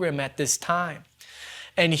Challenge program at this time.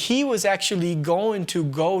 And he was actually going to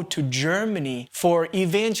go to Germany for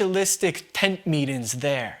evangelistic tent meetings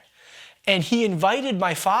there. And he invited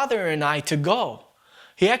my father and I to go.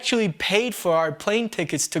 He actually paid for our plane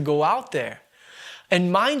tickets to go out there.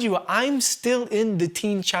 And mind you, I'm still in the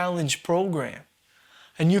Teen Challenge program.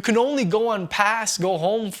 And you can only go on pass, go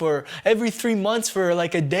home for every 3 months for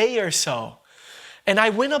like a day or so. And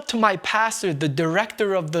I went up to my pastor, the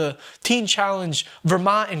director of the Teen Challenge,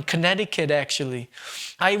 Vermont and Connecticut, actually.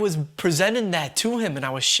 I was presenting that to him, and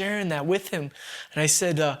I was sharing that with him. And I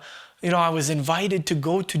said, I was invited to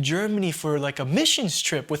go to Germany for like a missions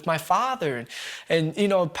trip with my father.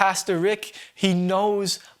 And Pastor Rick, he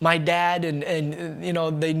knows my dad, and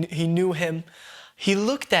he knew him. He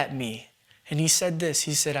looked at me, and he said this.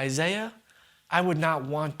 He said, Isaiah, I would not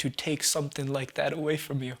want to take something like that away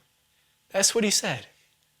from you. That's what he said.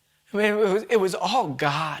 I mean, it was all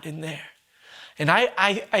God in there. And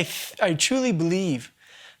I truly believe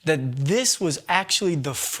that this was actually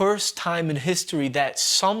the first time in history that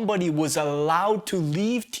somebody was allowed to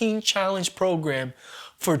leave Teen Challenge program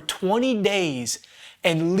for 20 days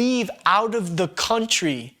and leave out of the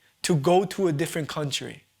country to go to a different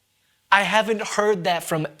country. I haven't heard that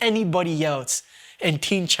from anybody else in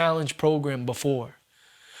Teen Challenge program before.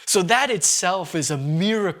 So that itself is a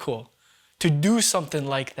miracle, to do something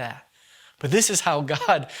like that. But this is how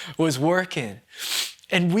God was working.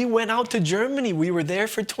 And we went out to Germany. We were there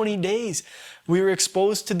for 20 days. We were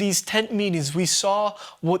exposed to these tent meetings. We saw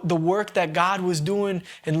what the work that God was doing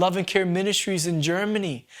in Love and Care Ministries in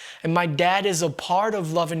Germany. And my dad is a part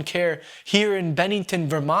of Love and Care here in Bennington,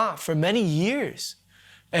 Vermont for many years.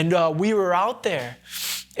 And we were out there.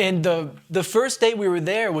 And the first day we were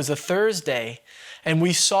there was a Thursday. And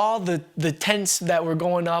we saw the tents that were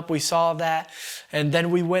going up. We saw that. And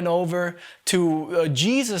then we went over to a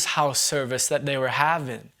Jesus house service that they were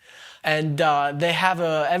having. And they have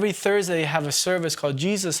every Thursday they have a service called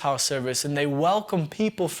Jesus house service. And they welcome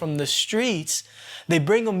people from the streets. They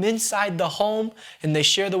bring them inside the home, and they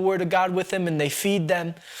share the word of God with them, and they feed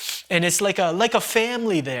them. And it's like a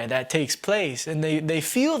family there that takes place. And they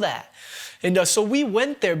feel that. And so we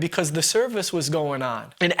went there because the service was going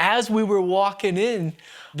on. And as we were walking in,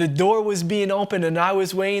 the door was being opened, and I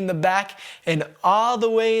was way in the back. And all the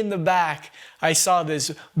way in the back, I saw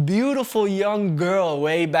this beautiful young girl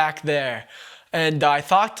way back there. And I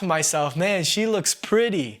thought to myself, man, she looks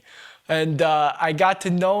pretty. And I got to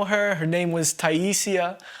know her. Her name was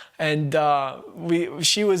Taisia. And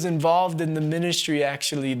she was involved in the ministry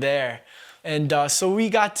actually there. And so we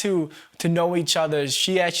got to know each other.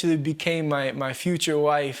 She actually became my future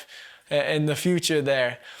wife in the future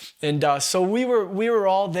there. And so we were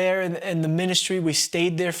all there in the ministry. We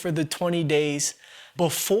stayed there for the 20 days.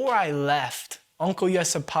 Before I left, Uncle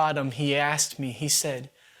Yesapadam, he asked me, he said,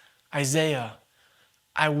 Isaiah,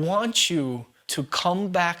 I want you to come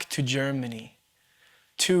back to Germany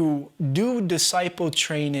to do disciple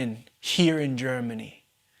training here in Germany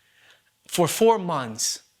for 4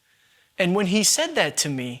 months. And when he said that to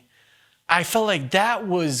me, I felt like that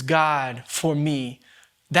was God for me.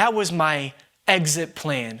 That was my exit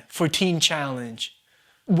plan for Teen Challenge.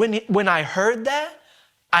 When I heard that,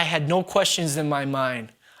 I had no questions in my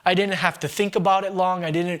mind. I didn't have to think about it long.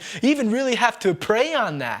 I didn't even really have to pray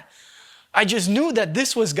on that. I just knew that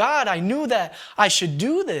this was God. I knew that I should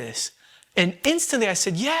do this. And instantly I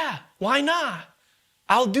said, yeah, why not?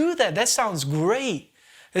 I'll do that. That sounds great.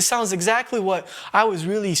 It sounds exactly what I was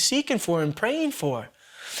really seeking for and praying for.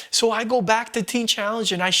 So I go back to Teen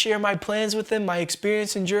Challenge and I share my plans with them, my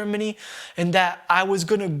experience in Germany, and that I was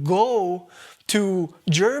going to go to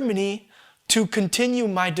Germany to continue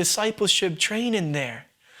my discipleship training there.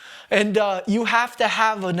 And you have to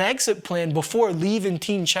have an exit plan before leaving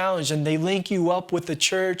Teen Challenge, and they link you up with the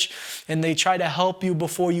church and they try to help you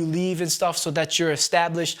before you leave and stuff so that you're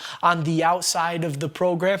established on the outside of the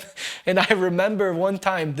program. And I remember one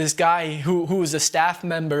time this guy who was a staff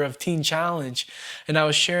member of Teen Challenge, and I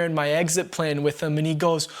was sharing my exit plan with him, and he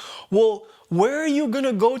goes, well, where are you going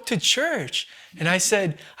to go to church? And I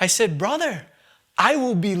said, brother, I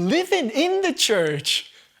will be living in the church.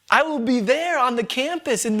 I will be there on the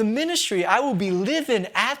campus in the ministry. I will be living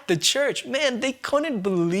at the church. Man, they couldn't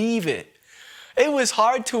believe it. It was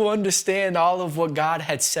hard to understand all of what God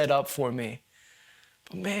had set up for me.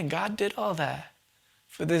 But man, God did all that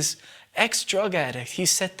for this ex-drug addict. He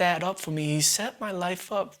set that up for me. He set my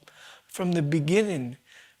life up from the beginning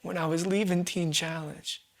when I was leaving Teen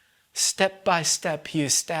Challenge. Step by step, He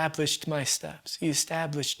established my steps. He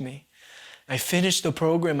established me. I finished the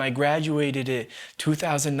program. I graduated it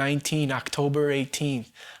 2019, October 18th.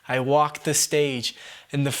 I walked the stage,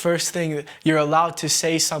 and the first thing, you're allowed to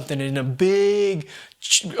say something in a big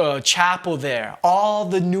chapel there. All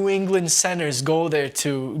the New England centers go there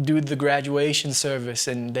to do the graduation service,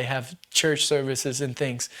 and they have church services and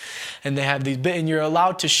things. And they have these, and you're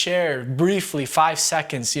allowed to share briefly 5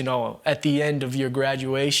 seconds, at the end of your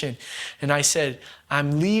graduation. And I said,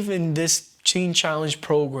 I'm leaving this Teen Challenge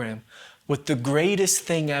program with the greatest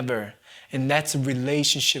thing ever, and that's a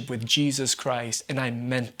relationship with Jesus Christ. And I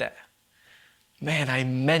meant that. Man, I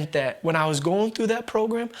meant that. When I was going through that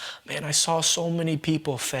program, man, I saw so many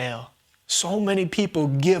people fail. So many people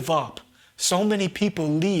give up. So many people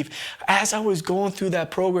leave. As I was going through that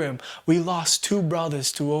program, we lost 2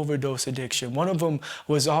 brothers to overdose addiction. One of them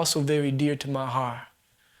was also very dear to my heart.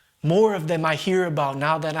 More of them I hear about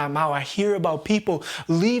now that I'm out. I hear about people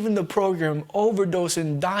leaving the program,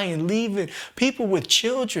 overdosing, dying, leaving. People with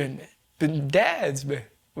children, and dads, man,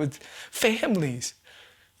 with families,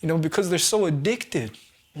 because they're so addicted.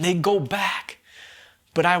 And they go back.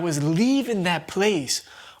 But I was leaving that place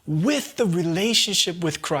with the relationship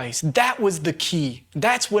with Christ. That was the key.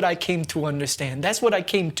 That's what I came to understand. That's what I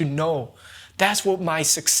came to know. That's what my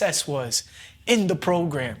success was in the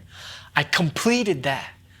program. I completed that.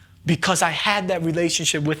 Because I had that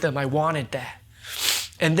relationship with them, I wanted that.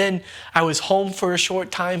 And then I was home for a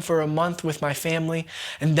short time, for a month with my family,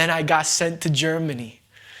 and then I got sent to Germany.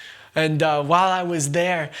 And while I was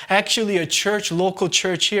there, actually a church, local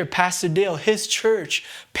church here, Pastor Dale, his church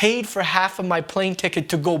paid for half of my plane ticket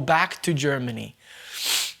to go back to Germany.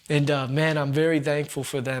 And man, I'm very thankful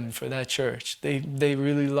for them, for that church. They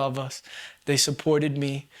really love us. They supported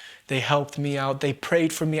me. They helped me out. They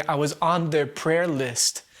prayed for me. I was on their prayer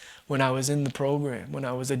list when I was in the program, when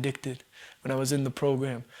I was addicted, when I was in the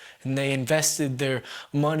program. And they invested their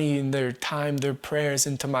money and their time, their prayers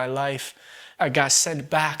into my life. I got sent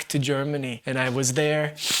back to Germany, and I was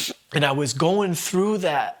there, and I was going through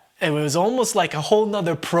that. It was almost like a whole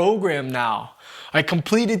nother program now. I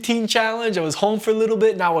completed Teen Challenge, I was home for a little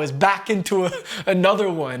bit, and I was back into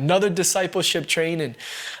another discipleship training.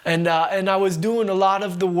 And I was doing a lot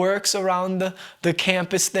of the works around the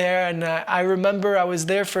campus there, and I remember I was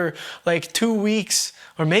there for like 2 weeks,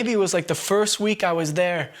 or maybe it was like the first week I was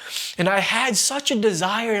there, and I had such a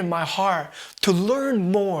desire in my heart to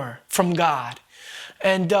learn more from God.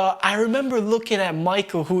 And I remember looking at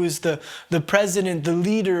Michael, who is the president, the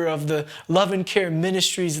leader of the Love and Care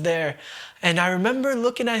Ministries there. And I remember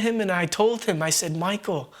looking at him, and I told him, I said,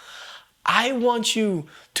 Michael, I want you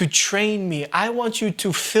to train me. I want you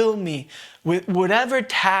to fill me with whatever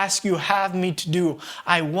task you have me to do.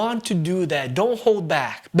 I want to do that. Don't hold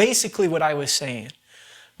back. Basically what I was saying.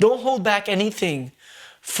 Don't hold back anything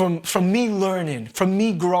from me learning, from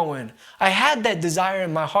me growing. I had that desire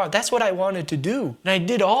in my heart. That's what I wanted to do. And I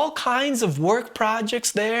did all kinds of work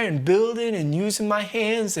projects there, and building and using my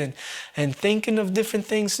hands and thinking of different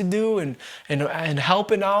things to do and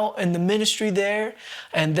helping out in the ministry there.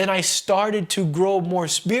 And then I started to grow more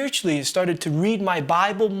spiritually. I started to read my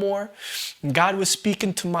Bible more. And God was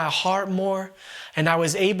speaking to my heart more. And I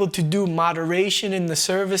was able to do moderation in the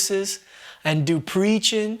services. and do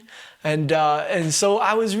preaching. And so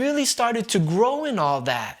I was really started to grow in all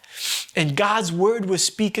that. And God's word was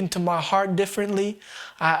speaking to my heart differently.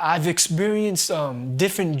 I've experienced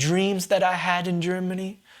different dreams that I had in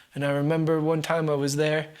Germany. And I remember one time I was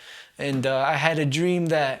there and I had a dream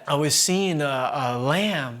that I was seeing a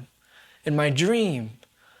lamb in my dream.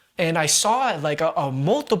 And I saw it like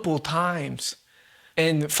multiple times.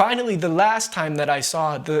 And finally, the last time that I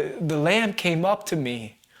saw it, the lamb came up to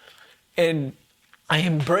me and I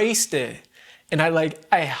embraced it. And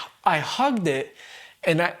I hugged it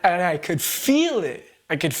and I could feel it.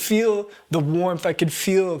 I could feel the warmth. I could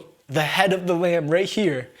feel the head of the lamb right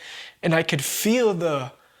here. And I could feel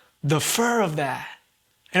the fur of that.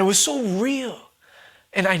 And it was so real.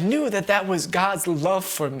 And I knew that that was God's love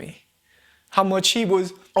for me. How much he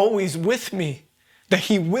was always with me. That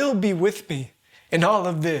he will be with me in all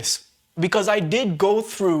of this. Because I did go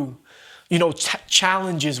through,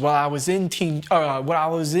 challenges while I was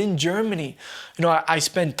in Germany. I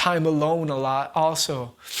spent time alone a lot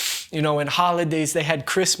also. In holidays, they had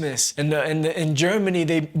Christmas. And in Germany,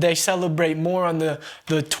 they celebrate more on the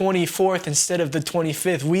 24th instead of the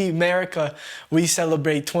 25th. America, we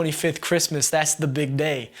celebrate 25th Christmas. That's the big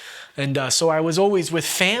day. And so I was always with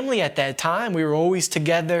family at that time. We were always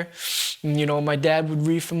together. And, my dad would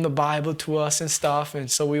read from the Bible to us and stuff. And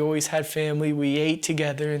so we always had family. We ate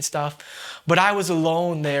together and stuff. But I was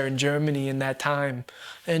alone there in Germany in that time.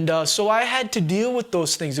 And so I had to deal with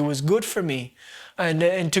those things. It was good for me.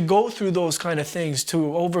 And to go through those kind of things,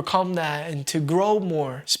 to overcome that and to grow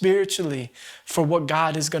more spiritually for what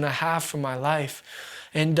God is going to have for my life.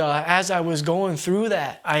 And as I was going through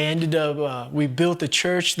that, I ended up, we built a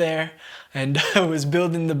church there, and I was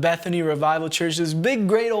building the Bethany Revival Church. This big,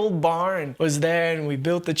 great old barn was there, and we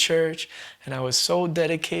built the church, and I was so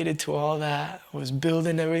dedicated to all that. I was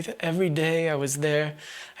building everything. Every day I was there.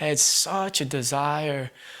 I had such a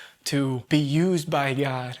desire to be used by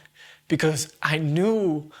God because I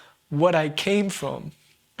knew what I came from.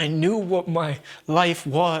 I knew what my life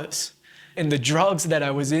was and the drugs that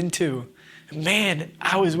I was into. Man,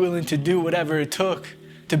 I was willing to do whatever it took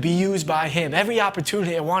to be used by him. Every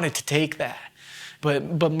opportunity, I wanted to take that.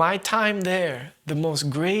 But my time there, the most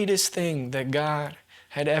greatest thing that God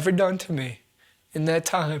had ever done to me in that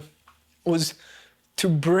time was to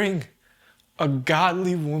bring a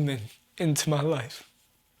godly woman into my life,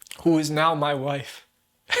 who is now my wife,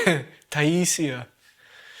 Taisia.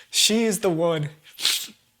 She is the one.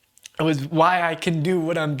 It was why I can do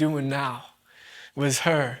what I'm doing now, was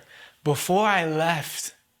her. Before I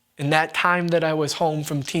left, in that time that I was home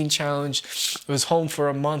from Teen Challenge, I was home for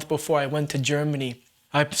a month before I went to Germany,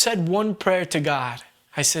 I said one prayer to God.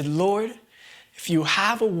 I said, Lord, if you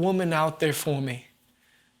have a woman out there for me,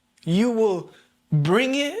 you will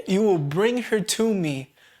bring her to me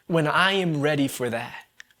when I am ready for that.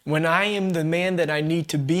 When I am the man that I need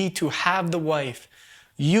to be to have the wife,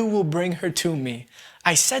 you will bring her to me.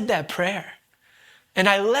 I said that prayer and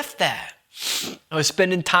I left that. I was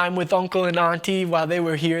spending time with Uncle and Auntie while they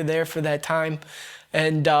were there for that time.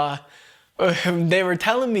 And they were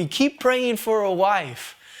telling me, keep praying for a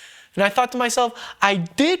wife. And I thought to myself, I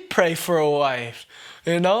did pray for a wife,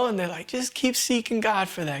 and they're like, just keep seeking God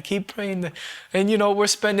for that. Keep praying. And, we're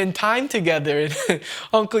spending time together. And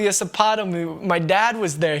Uncle Yesapata, my dad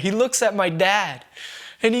was there. He looks at my dad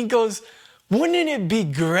and he goes, wouldn't it be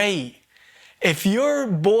great if your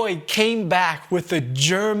boy came back with a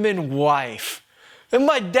German wife? And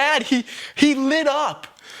my dad, he lit up.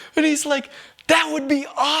 And he's like, that would be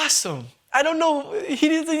awesome. I don't know, he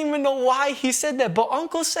doesn't even know why he said that, but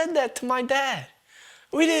Uncle said that to my dad.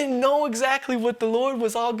 We didn't know exactly what the Lord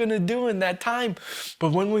was all going to do in that time.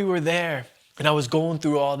 But when we were there, and I was going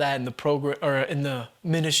through all that in the program, or in the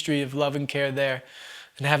ministry of love and care there,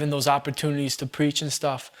 and having those opportunities to preach and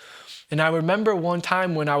stuff. And I remember one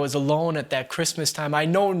time when I was alone at that Christmas time, I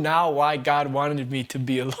know now why God wanted me to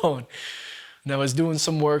be alone. And I was doing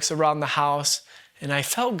some works around the house, and I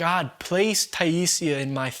felt God place Taisia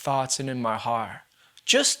in my thoughts and in my heart,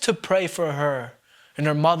 just to pray for her. And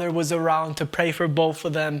her mother was around to pray for both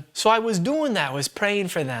of them. So I was doing that, I was praying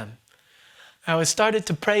for them. I was started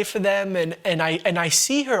to pray for them, and I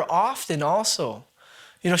see her often also.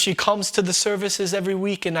 She comes to the services every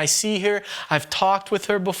week, and I see her. I've talked with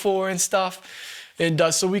her before and stuff. And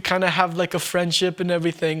so we kind of have like a friendship and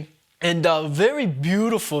everything. And very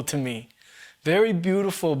beautiful to me. Very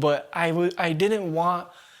beautiful, but I didn't want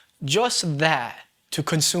just that to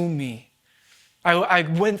consume me. I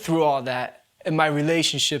went through all that in my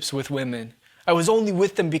relationships with women. I was only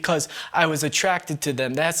with them because I was attracted to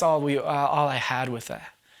them. That's all I had with that.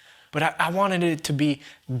 But I wanted it to be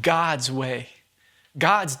God's way.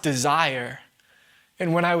 God's desire.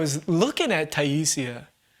 And when I was looking at Taisia,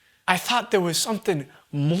 I thought there was something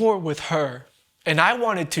more with her. And I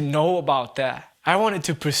wanted to know about that. I wanted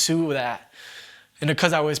to pursue that. And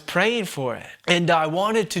because I was praying for it. And I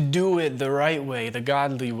wanted to do it the right way, the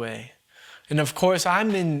godly way. And of course,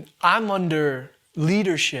 I'm under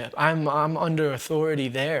leadership. I'm under authority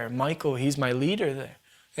there. Michael, he's my leader there.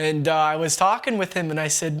 And I was talking with him, and I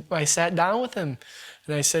sat down with him,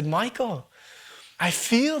 and I said, Michael, I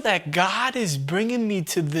feel that God is bringing me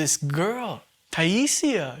to this girl.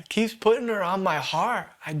 Taisia keeps putting her on my heart.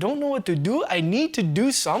 I don't know what to do. I need to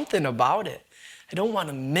do something about it. I don't want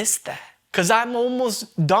to miss that. Because I'm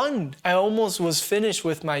almost done. I almost was finished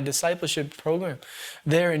with my discipleship program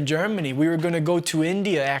there in Germany. We were going to go to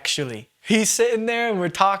India, actually. He's sitting there and we're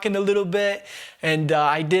talking a little bit. And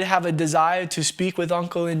I did have a desire to speak with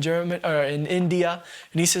Uncle in India.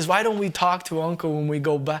 And he says, why don't we talk to Uncle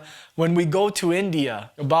when we go to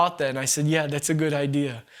India about that? And I said, yeah, that's a good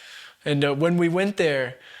idea. And when we went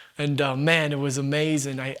there, and man, it was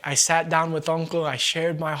amazing. I sat down with Uncle. I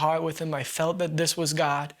shared my heart with him. I felt that this was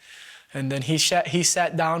God. And then he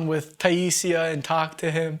sat down with Taisia and talked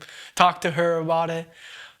to her about it.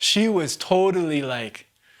 She was totally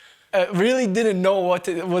really didn't know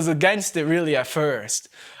was against it really at first.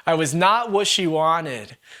 I was not what she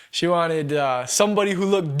wanted. She wanted somebody who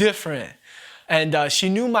looked different. And she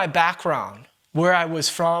knew my background, where I was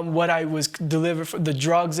from, what I was delivered for, the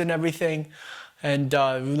drugs and everything. And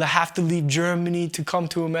have to leave Germany to come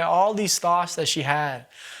to America. All these thoughts that she had.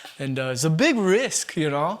 And it's a big risk, you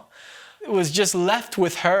know. It was just left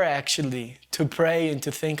with her, actually, to pray and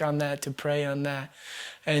to think on that, to pray on that.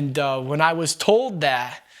 And when I was told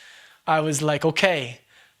that, I was like, okay,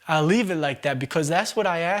 I'll leave it like that, because that's what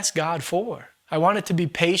I asked God for. I wanted to be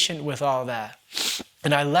patient with all that.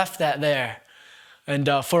 And I left that there. And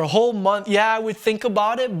for a whole month, I would think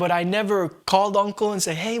about it, but I never called Uncle and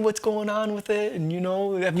said, hey, what's going on with it? And,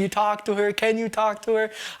 have you talked to her? Can you talk to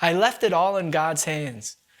her? I left it all in God's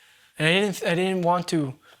hands. And I didn't want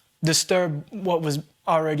to disturb what was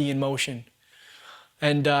already in motion.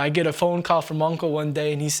 And I get a phone call from Uncle one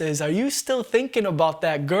day, and he says, are you still thinking about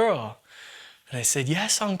that girl? And I said,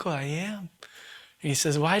 yes, Uncle, I am. And he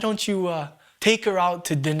says, why don't you take her out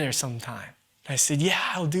to dinner sometime? And I said, yeah,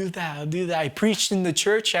 I'll do that. I preached in the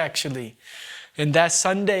church, actually. And that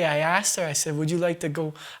Sunday I asked her, I said, would you like to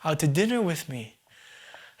go out to dinner with me?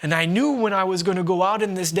 And I knew when I was going to go out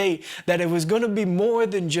on this date that it was going to be more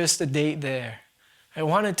than just a date there. I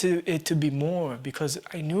wanted it to be more, because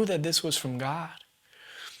I knew that this was from God.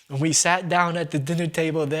 And we sat down at the dinner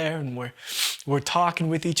table there, and we're talking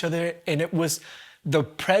with each other, and it was the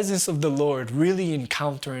presence of the Lord really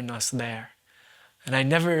encountering us there. And I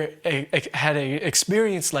never had an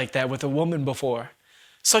experience like that with a woman before.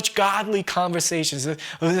 Such godly conversations.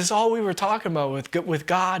 That's all we were talking about with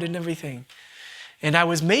God and everything. And I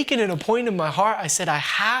was making it a point in my heart. I said, I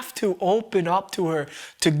have to open up to her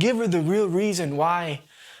to give her the real reason why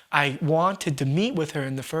I wanted to meet with her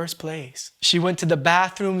in the first place. She went to the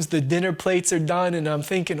bathrooms, the dinner plates are done, and I'm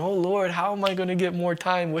thinking, oh Lord, how am I going to get more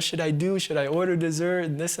time? What should I do? Should I order dessert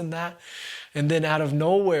and this and that? And then out of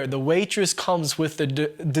nowhere, the waitress comes with the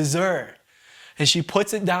dessert, and she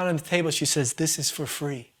puts it down on the table. She says, this is for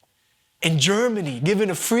free. In Germany,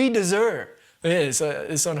 giving a free dessert.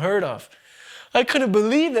 It's unheard of. I couldn't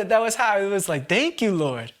believe that was how. It was like, thank you,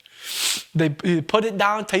 Lord. They put it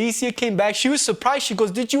down. Taisia came back. She was surprised. She goes,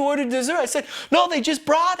 did you order dessert? I said, no, they just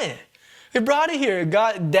brought it. They brought it here.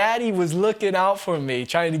 Daddy was looking out for me,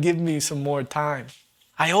 trying to give me some more time.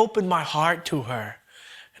 I opened my heart to her.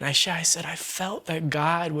 And I said, I felt that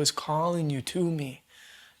God was calling you to me.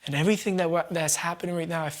 And everything that's happening right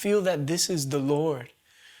now, I feel that this is the Lord.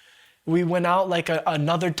 We went out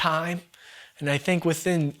another time. And I think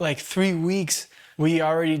within 3 weeks, we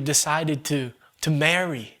already decided to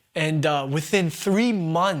marry. And within 3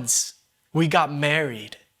 months, we got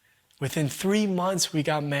married. Within 3 months, we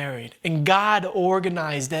got married. And God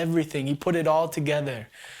organized everything. He put it all together.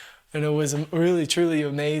 And it was really, truly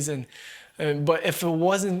amazing. But if it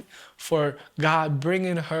wasn't for God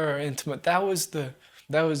bringing her into that was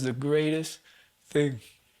the greatest thing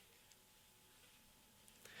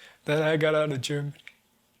that I got out of Germany.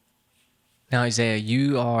 Now, Isaiah,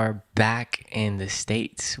 you are back in the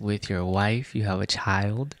States with your wife. You have a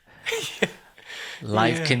child.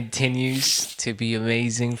 Life continues to be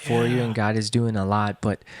amazing for you, and God is doing a lot.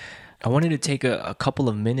 But I wanted to take a couple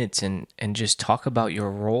of minutes and just talk about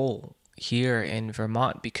your role here in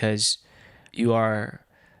Vermont, because you are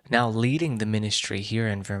now leading the ministry here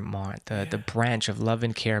in Vermont, the branch of Love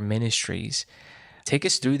and Care Ministries. Take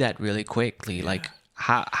us through that really quickly.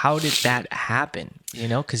 how did that happen? You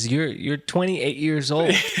know, because you're 28 years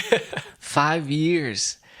old, 5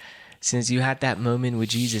 years since you had that moment with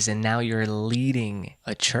Jesus, and now you're leading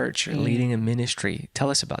a church, you're leading a ministry. Tell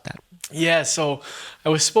us about that. Yeah, so I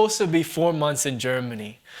was supposed to be 4 months in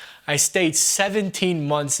Germany. I stayed 17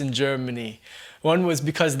 months in Germany. One was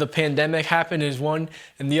because the pandemic happened is one,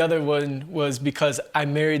 and the other one was because I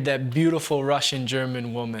married that beautiful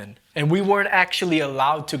Russian-German woman. And we weren't actually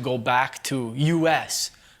allowed to go back to US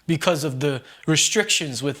because of the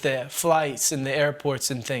restrictions with the flights and the airports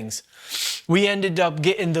and things. We ended up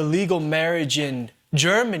getting the legal marriage in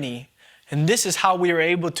Germany, and this is how we were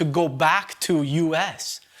able to go back to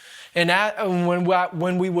US. And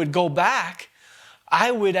when we would go back,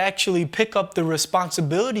 I would actually pick up the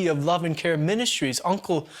responsibility of Love and Care Ministries.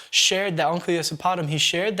 Uncle Yesapadam, he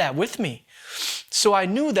shared that with me. So I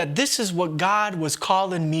knew that this is what God was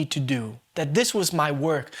calling me to do, that this was my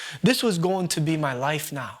work. This was going to be my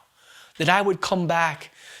life now, that I would come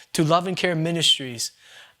back to Love and Care Ministries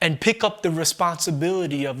and pick up the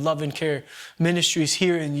responsibility of Love and Care Ministries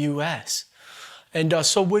here in U.S. And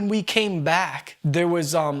so when we came back, there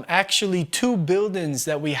was actually 2 buildings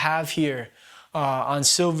that we have here on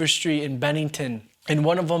Silver Street in Bennington. And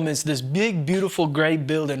one of them is this big, beautiful gray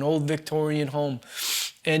building, old Victorian home,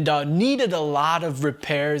 and needed a lot of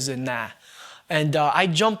repairs in that. And I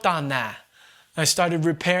jumped on that. I started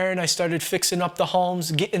repairing, I started fixing up the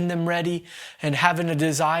homes, getting them ready, and having a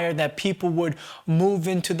desire that people would move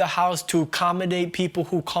into the house to accommodate people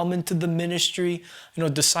who come into the ministry,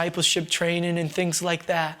 discipleship training and things like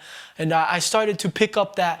that. And I started to pick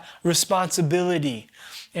up that responsibility.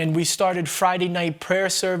 And we started Friday night prayer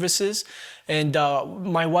services. And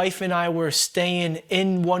my wife and I were staying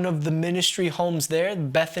in one of the ministry homes there,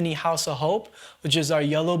 Bethany House of Hope, which is our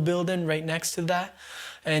yellow building right next to that.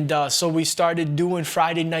 And so we started doing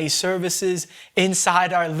Friday night services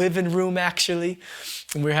inside our living room, actually.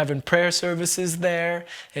 And we were having prayer services there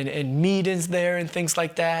and meetings there and things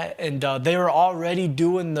like that. And they were already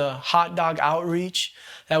doing the hot dog outreach.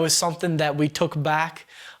 That was something that we took back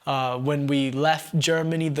when we left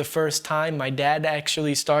Germany the first time. My dad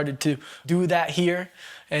actually started to do that here.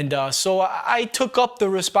 And so I took up the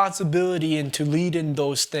responsibility into leading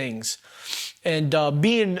those things. And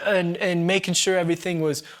being and making sure everything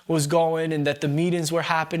was going and that the meetings were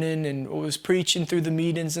happening and was preaching through the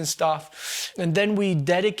meetings and stuff. And then we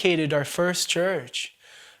dedicated our first church,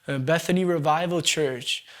 Bethany Revival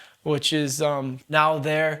Church, which is now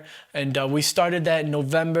there. And we started that in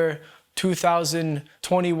November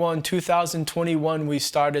 2021, we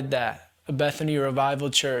started that, Bethany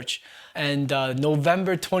Revival Church. And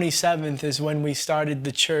November 27th is when we started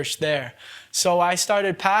the church there. So I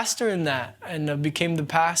started pastoring that and became the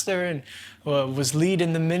pastor and was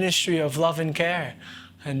leading the ministry of Love and Care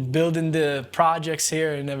and building the projects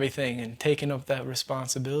here and everything and taking up that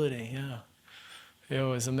responsibility. Yeah, it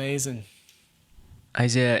was amazing.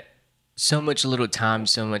 Isaiah, so much little time,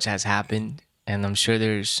 so much has happened, and I'm sure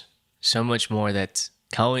there's so much more that's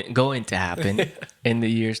going to happen in the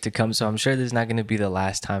years to come. So I'm sure this is not going to be the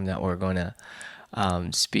last time that we're going to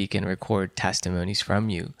speak and record testimonies from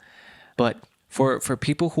you. But for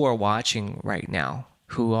people who are watching right now,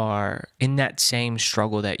 who are in that same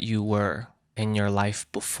struggle that you were in your life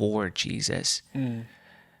before Jesus,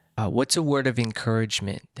 what's a word of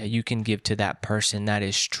encouragement that you can give to that person that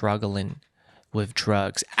is struggling with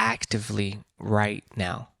drugs actively right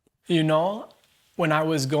now? When I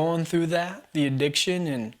was going through that, the addiction,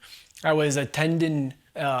 and I was attending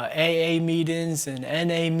AA meetings and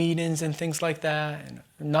NA meetings and things like that, and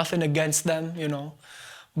nothing against them,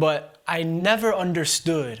 but I never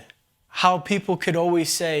understood how people could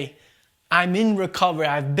always say, I'm in recovery,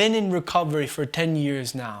 I've been in recovery for 10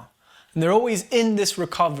 years now. And they're always in this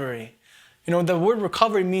recovery. The word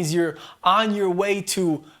recovery means you're on your way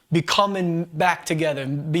to becoming back together,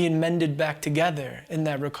 being mended back together in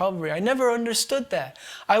that recovery. I never understood that.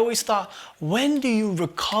 I always thought, when do you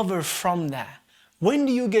recover from that? When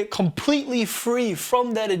do you get completely free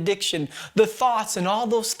from that addiction, the thoughts and all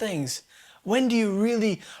those things? When do you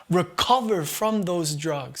really recover from those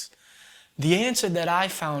drugs? The answer that I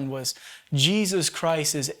found was Jesus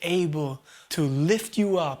Christ is able to lift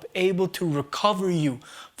you up, able to recover you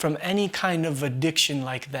from any kind of addiction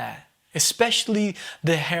like that. Especially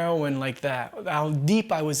the heroin like that, how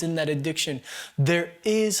deep I was in that addiction. There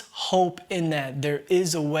is hope in that. There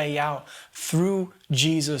is a way out through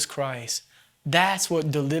Jesus Christ. That's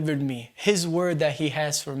what delivered me. His word that he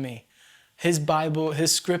has for me. His Bible,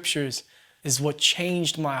 his scriptures is what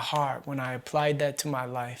changed my heart when I applied that to my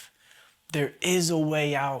life. There is a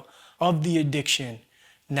way out of the addiction,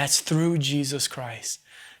 and that's through Jesus Christ.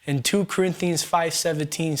 And 2 Corinthians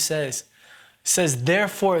 5:17 says,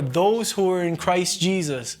 therefore, those who are in Christ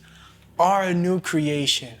Jesus are a new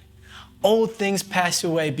creation. Old things pass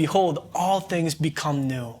away. Behold, all things become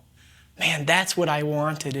new. Man, that's what I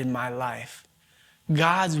wanted in my life.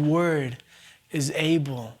 God's word is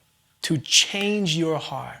able to change your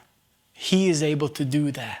heart. He is able to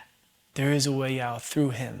do that. There is a way out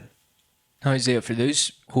through him. Now, Isaiah, for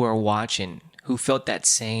those who are watching, who felt that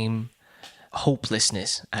same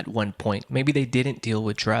hopelessness at one point, maybe they didn't deal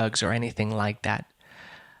with drugs or anything like that,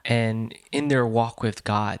 and in their walk with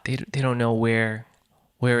God, they don't know where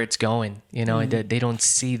it's going, they don't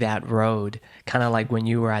see that road, kind of like when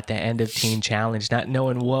you were at the end of Teen Challenge, not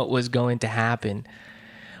knowing what was going to happen.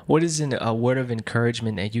 What is a word of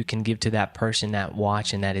encouragement that you can give to that person that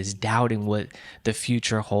watching that is doubting what the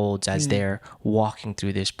future holds as they're walking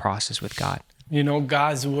through this process with God?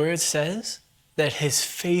 God's word says that his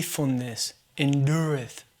faithfulness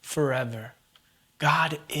endureth forever.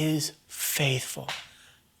 God is faithful.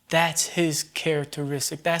 That's his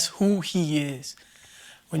characteristic. That's who he is.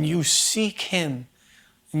 When you seek him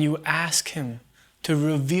and you ask him to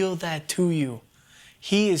reveal that to you,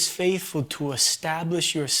 he is faithful to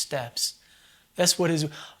establish your steps. That's what is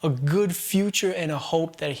a good future and a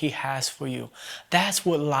hope that he has for you. That's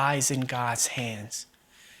what lies in God's hands.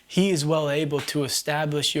 He is well able to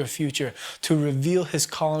establish your future, to reveal his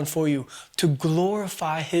calling for you, to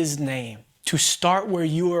glorify his name, to start where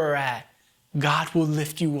you are at. God will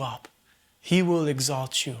lift you up. He will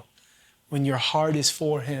exalt you when your heart is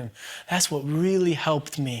for him. That's what really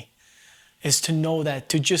helped me, is to know that,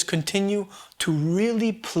 to just continue to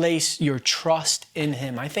really place your trust in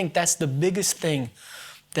him. I think that's the biggest thing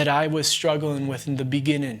that I was struggling with in the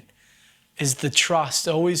beginning, is the trust.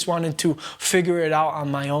 I always wanted to figure it out on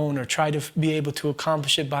my own or try to be able to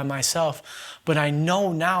accomplish it by myself. But I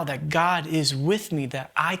know now that God is with me,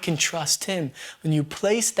 that I can trust him. When you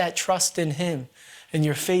place that trust in him and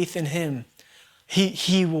your faith in him,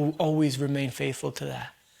 he will always remain faithful to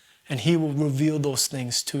that. And he will reveal those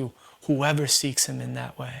things to whoever seeks him in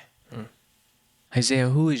that way. Isaiah,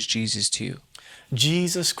 who is Jesus to you?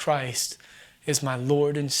 Jesus Christ is my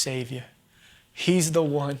Lord and Savior. He's the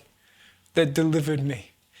one that delivered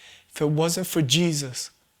me. If it wasn't for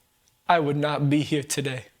Jesus, I would not be here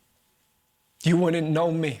today. You wouldn't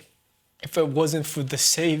know me if it wasn't for the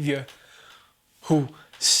Savior who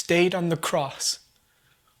stayed on the cross,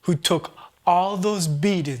 who took all those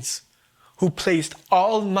beatings, who placed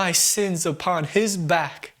all my sins upon his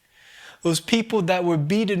back. Those people that were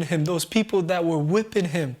beating him, those people that were whipping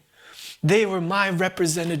him, they were my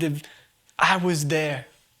representative. I was there.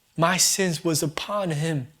 My sins was upon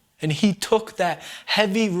him. And he took that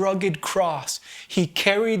heavy, rugged cross. He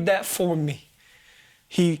carried that for me.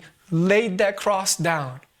 He laid that cross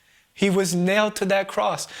down. He was nailed to that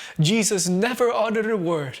cross. Jesus never uttered a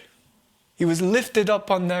word. He was lifted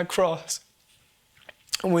up on that cross.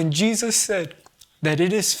 And when Jesus said that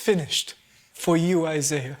it is finished for you,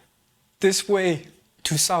 Isaiah, this way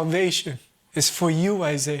to salvation is for you,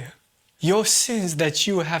 Isaiah. Your sins that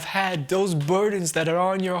you have had, those burdens that are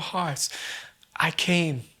on your hearts, I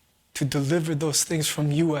came to deliver those things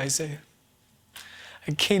from you, Isaiah.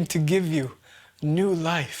 I came to give you new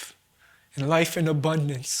life and life in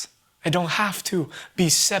abundance. I don't have to be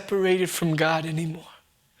separated from God anymore.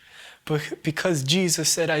 But because Jesus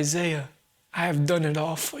said, Isaiah, I have done it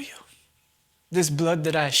all for you. This blood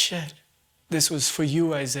that I shed, this was for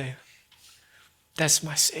you, Isaiah. That's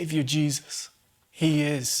my Savior, Jesus. He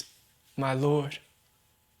is my Lord.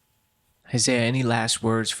 Isaiah, any last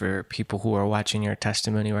words for people who are watching your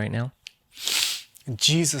testimony right now?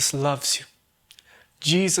 Jesus loves you.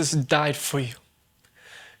 Jesus died for you.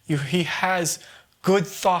 He has good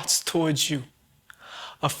thoughts towards you.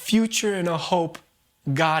 A future and a hope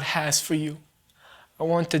God has for you. I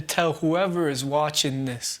want to tell whoever is watching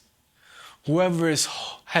this, whoever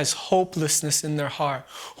has hopelessness in their heart,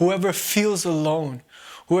 whoever feels alone,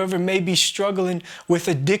 whoever may be struggling with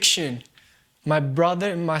addiction, my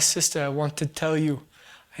brother and my sister, I want to tell you,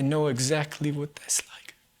 I know exactly what that's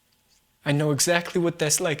like. I know exactly what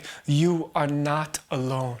that's like. You are not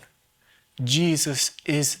alone. Jesus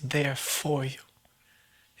is there for you.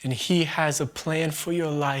 And he has a plan for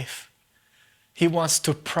your life. He wants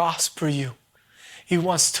to prosper you. He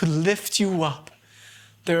wants to lift you up.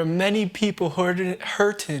 There are many people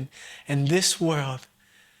hurting in this world,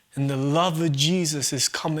 and the love of Jesus is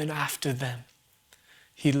coming after them.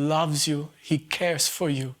 He loves you. He cares for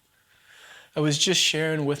you. I was just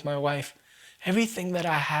sharing with my wife, everything that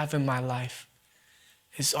I have in my life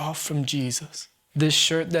is all from Jesus. This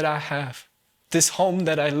shirt that I have, this home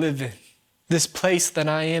that I live in, this place that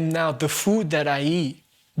I am now, the food that I eat,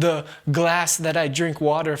 the glass that I drink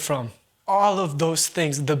water from, all of those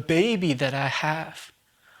things, the baby that I have,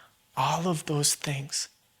 all of those things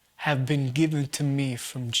have been given to me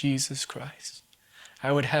from Jesus Christ.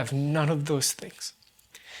 I would have none of those things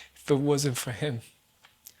if it wasn't for him.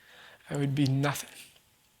 I would be nothing.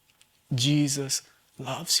 Jesus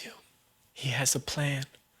loves you. He has a plan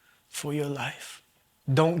for your life.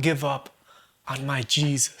 Don't give up on my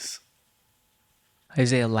Jesus.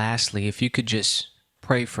 Isaiah, lastly, if you could just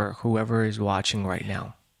pray for whoever is watching right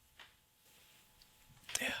now.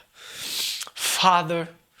 Yeah. Father,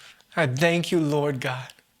 I thank you, Lord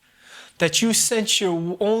God, that you sent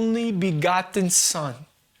your only begotten Son,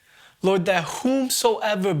 Lord, that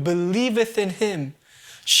whomsoever believeth in him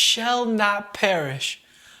shall not perish,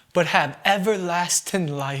 but have everlasting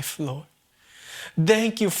life, Lord.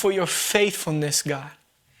 Thank you for your faithfulness, God.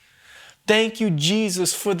 Thank you,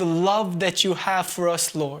 Jesus, for the love that you have for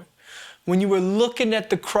us, Lord. When you were looking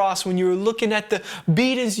at the cross, when you were looking at the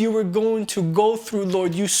beatings you were going to go through,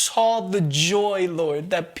 Lord, you saw the joy,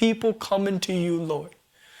 Lord, that people coming to you, Lord.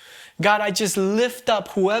 God, I just lift up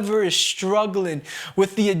whoever is struggling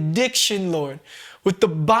with the addiction, Lord, with the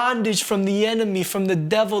bondage from the enemy, from the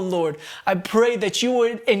devil, Lord. I pray that you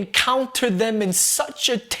would encounter them in such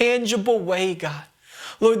a tangible way, God.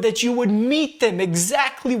 Lord, that you would meet them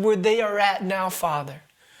exactly where they are at now, Father.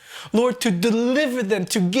 Lord, to deliver them,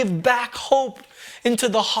 to give back hope into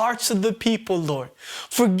the hearts of the people, Lord.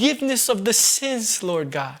 Forgiveness of the sins,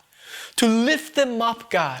 Lord God. To lift them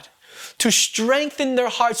up, God. To strengthen their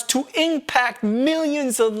hearts, to impact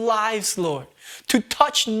millions of lives, Lord. To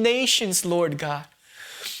touch nations, Lord God.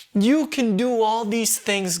 You can do all these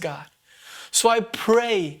things, God. So I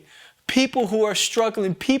pray, people who are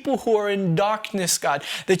struggling, people who are in darkness, God,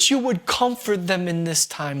 that you would comfort them in this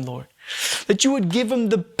time, Lord. That you would give them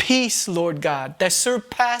the peace, Lord God, that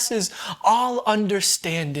surpasses all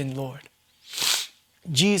understanding, Lord.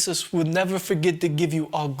 Jesus will never forget to give you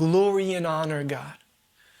all glory and honor, God.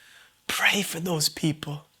 Pray for those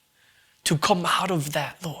people to come out of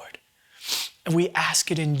that, Lord. And we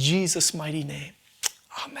ask it in Jesus' mighty name.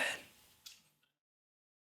 Amen.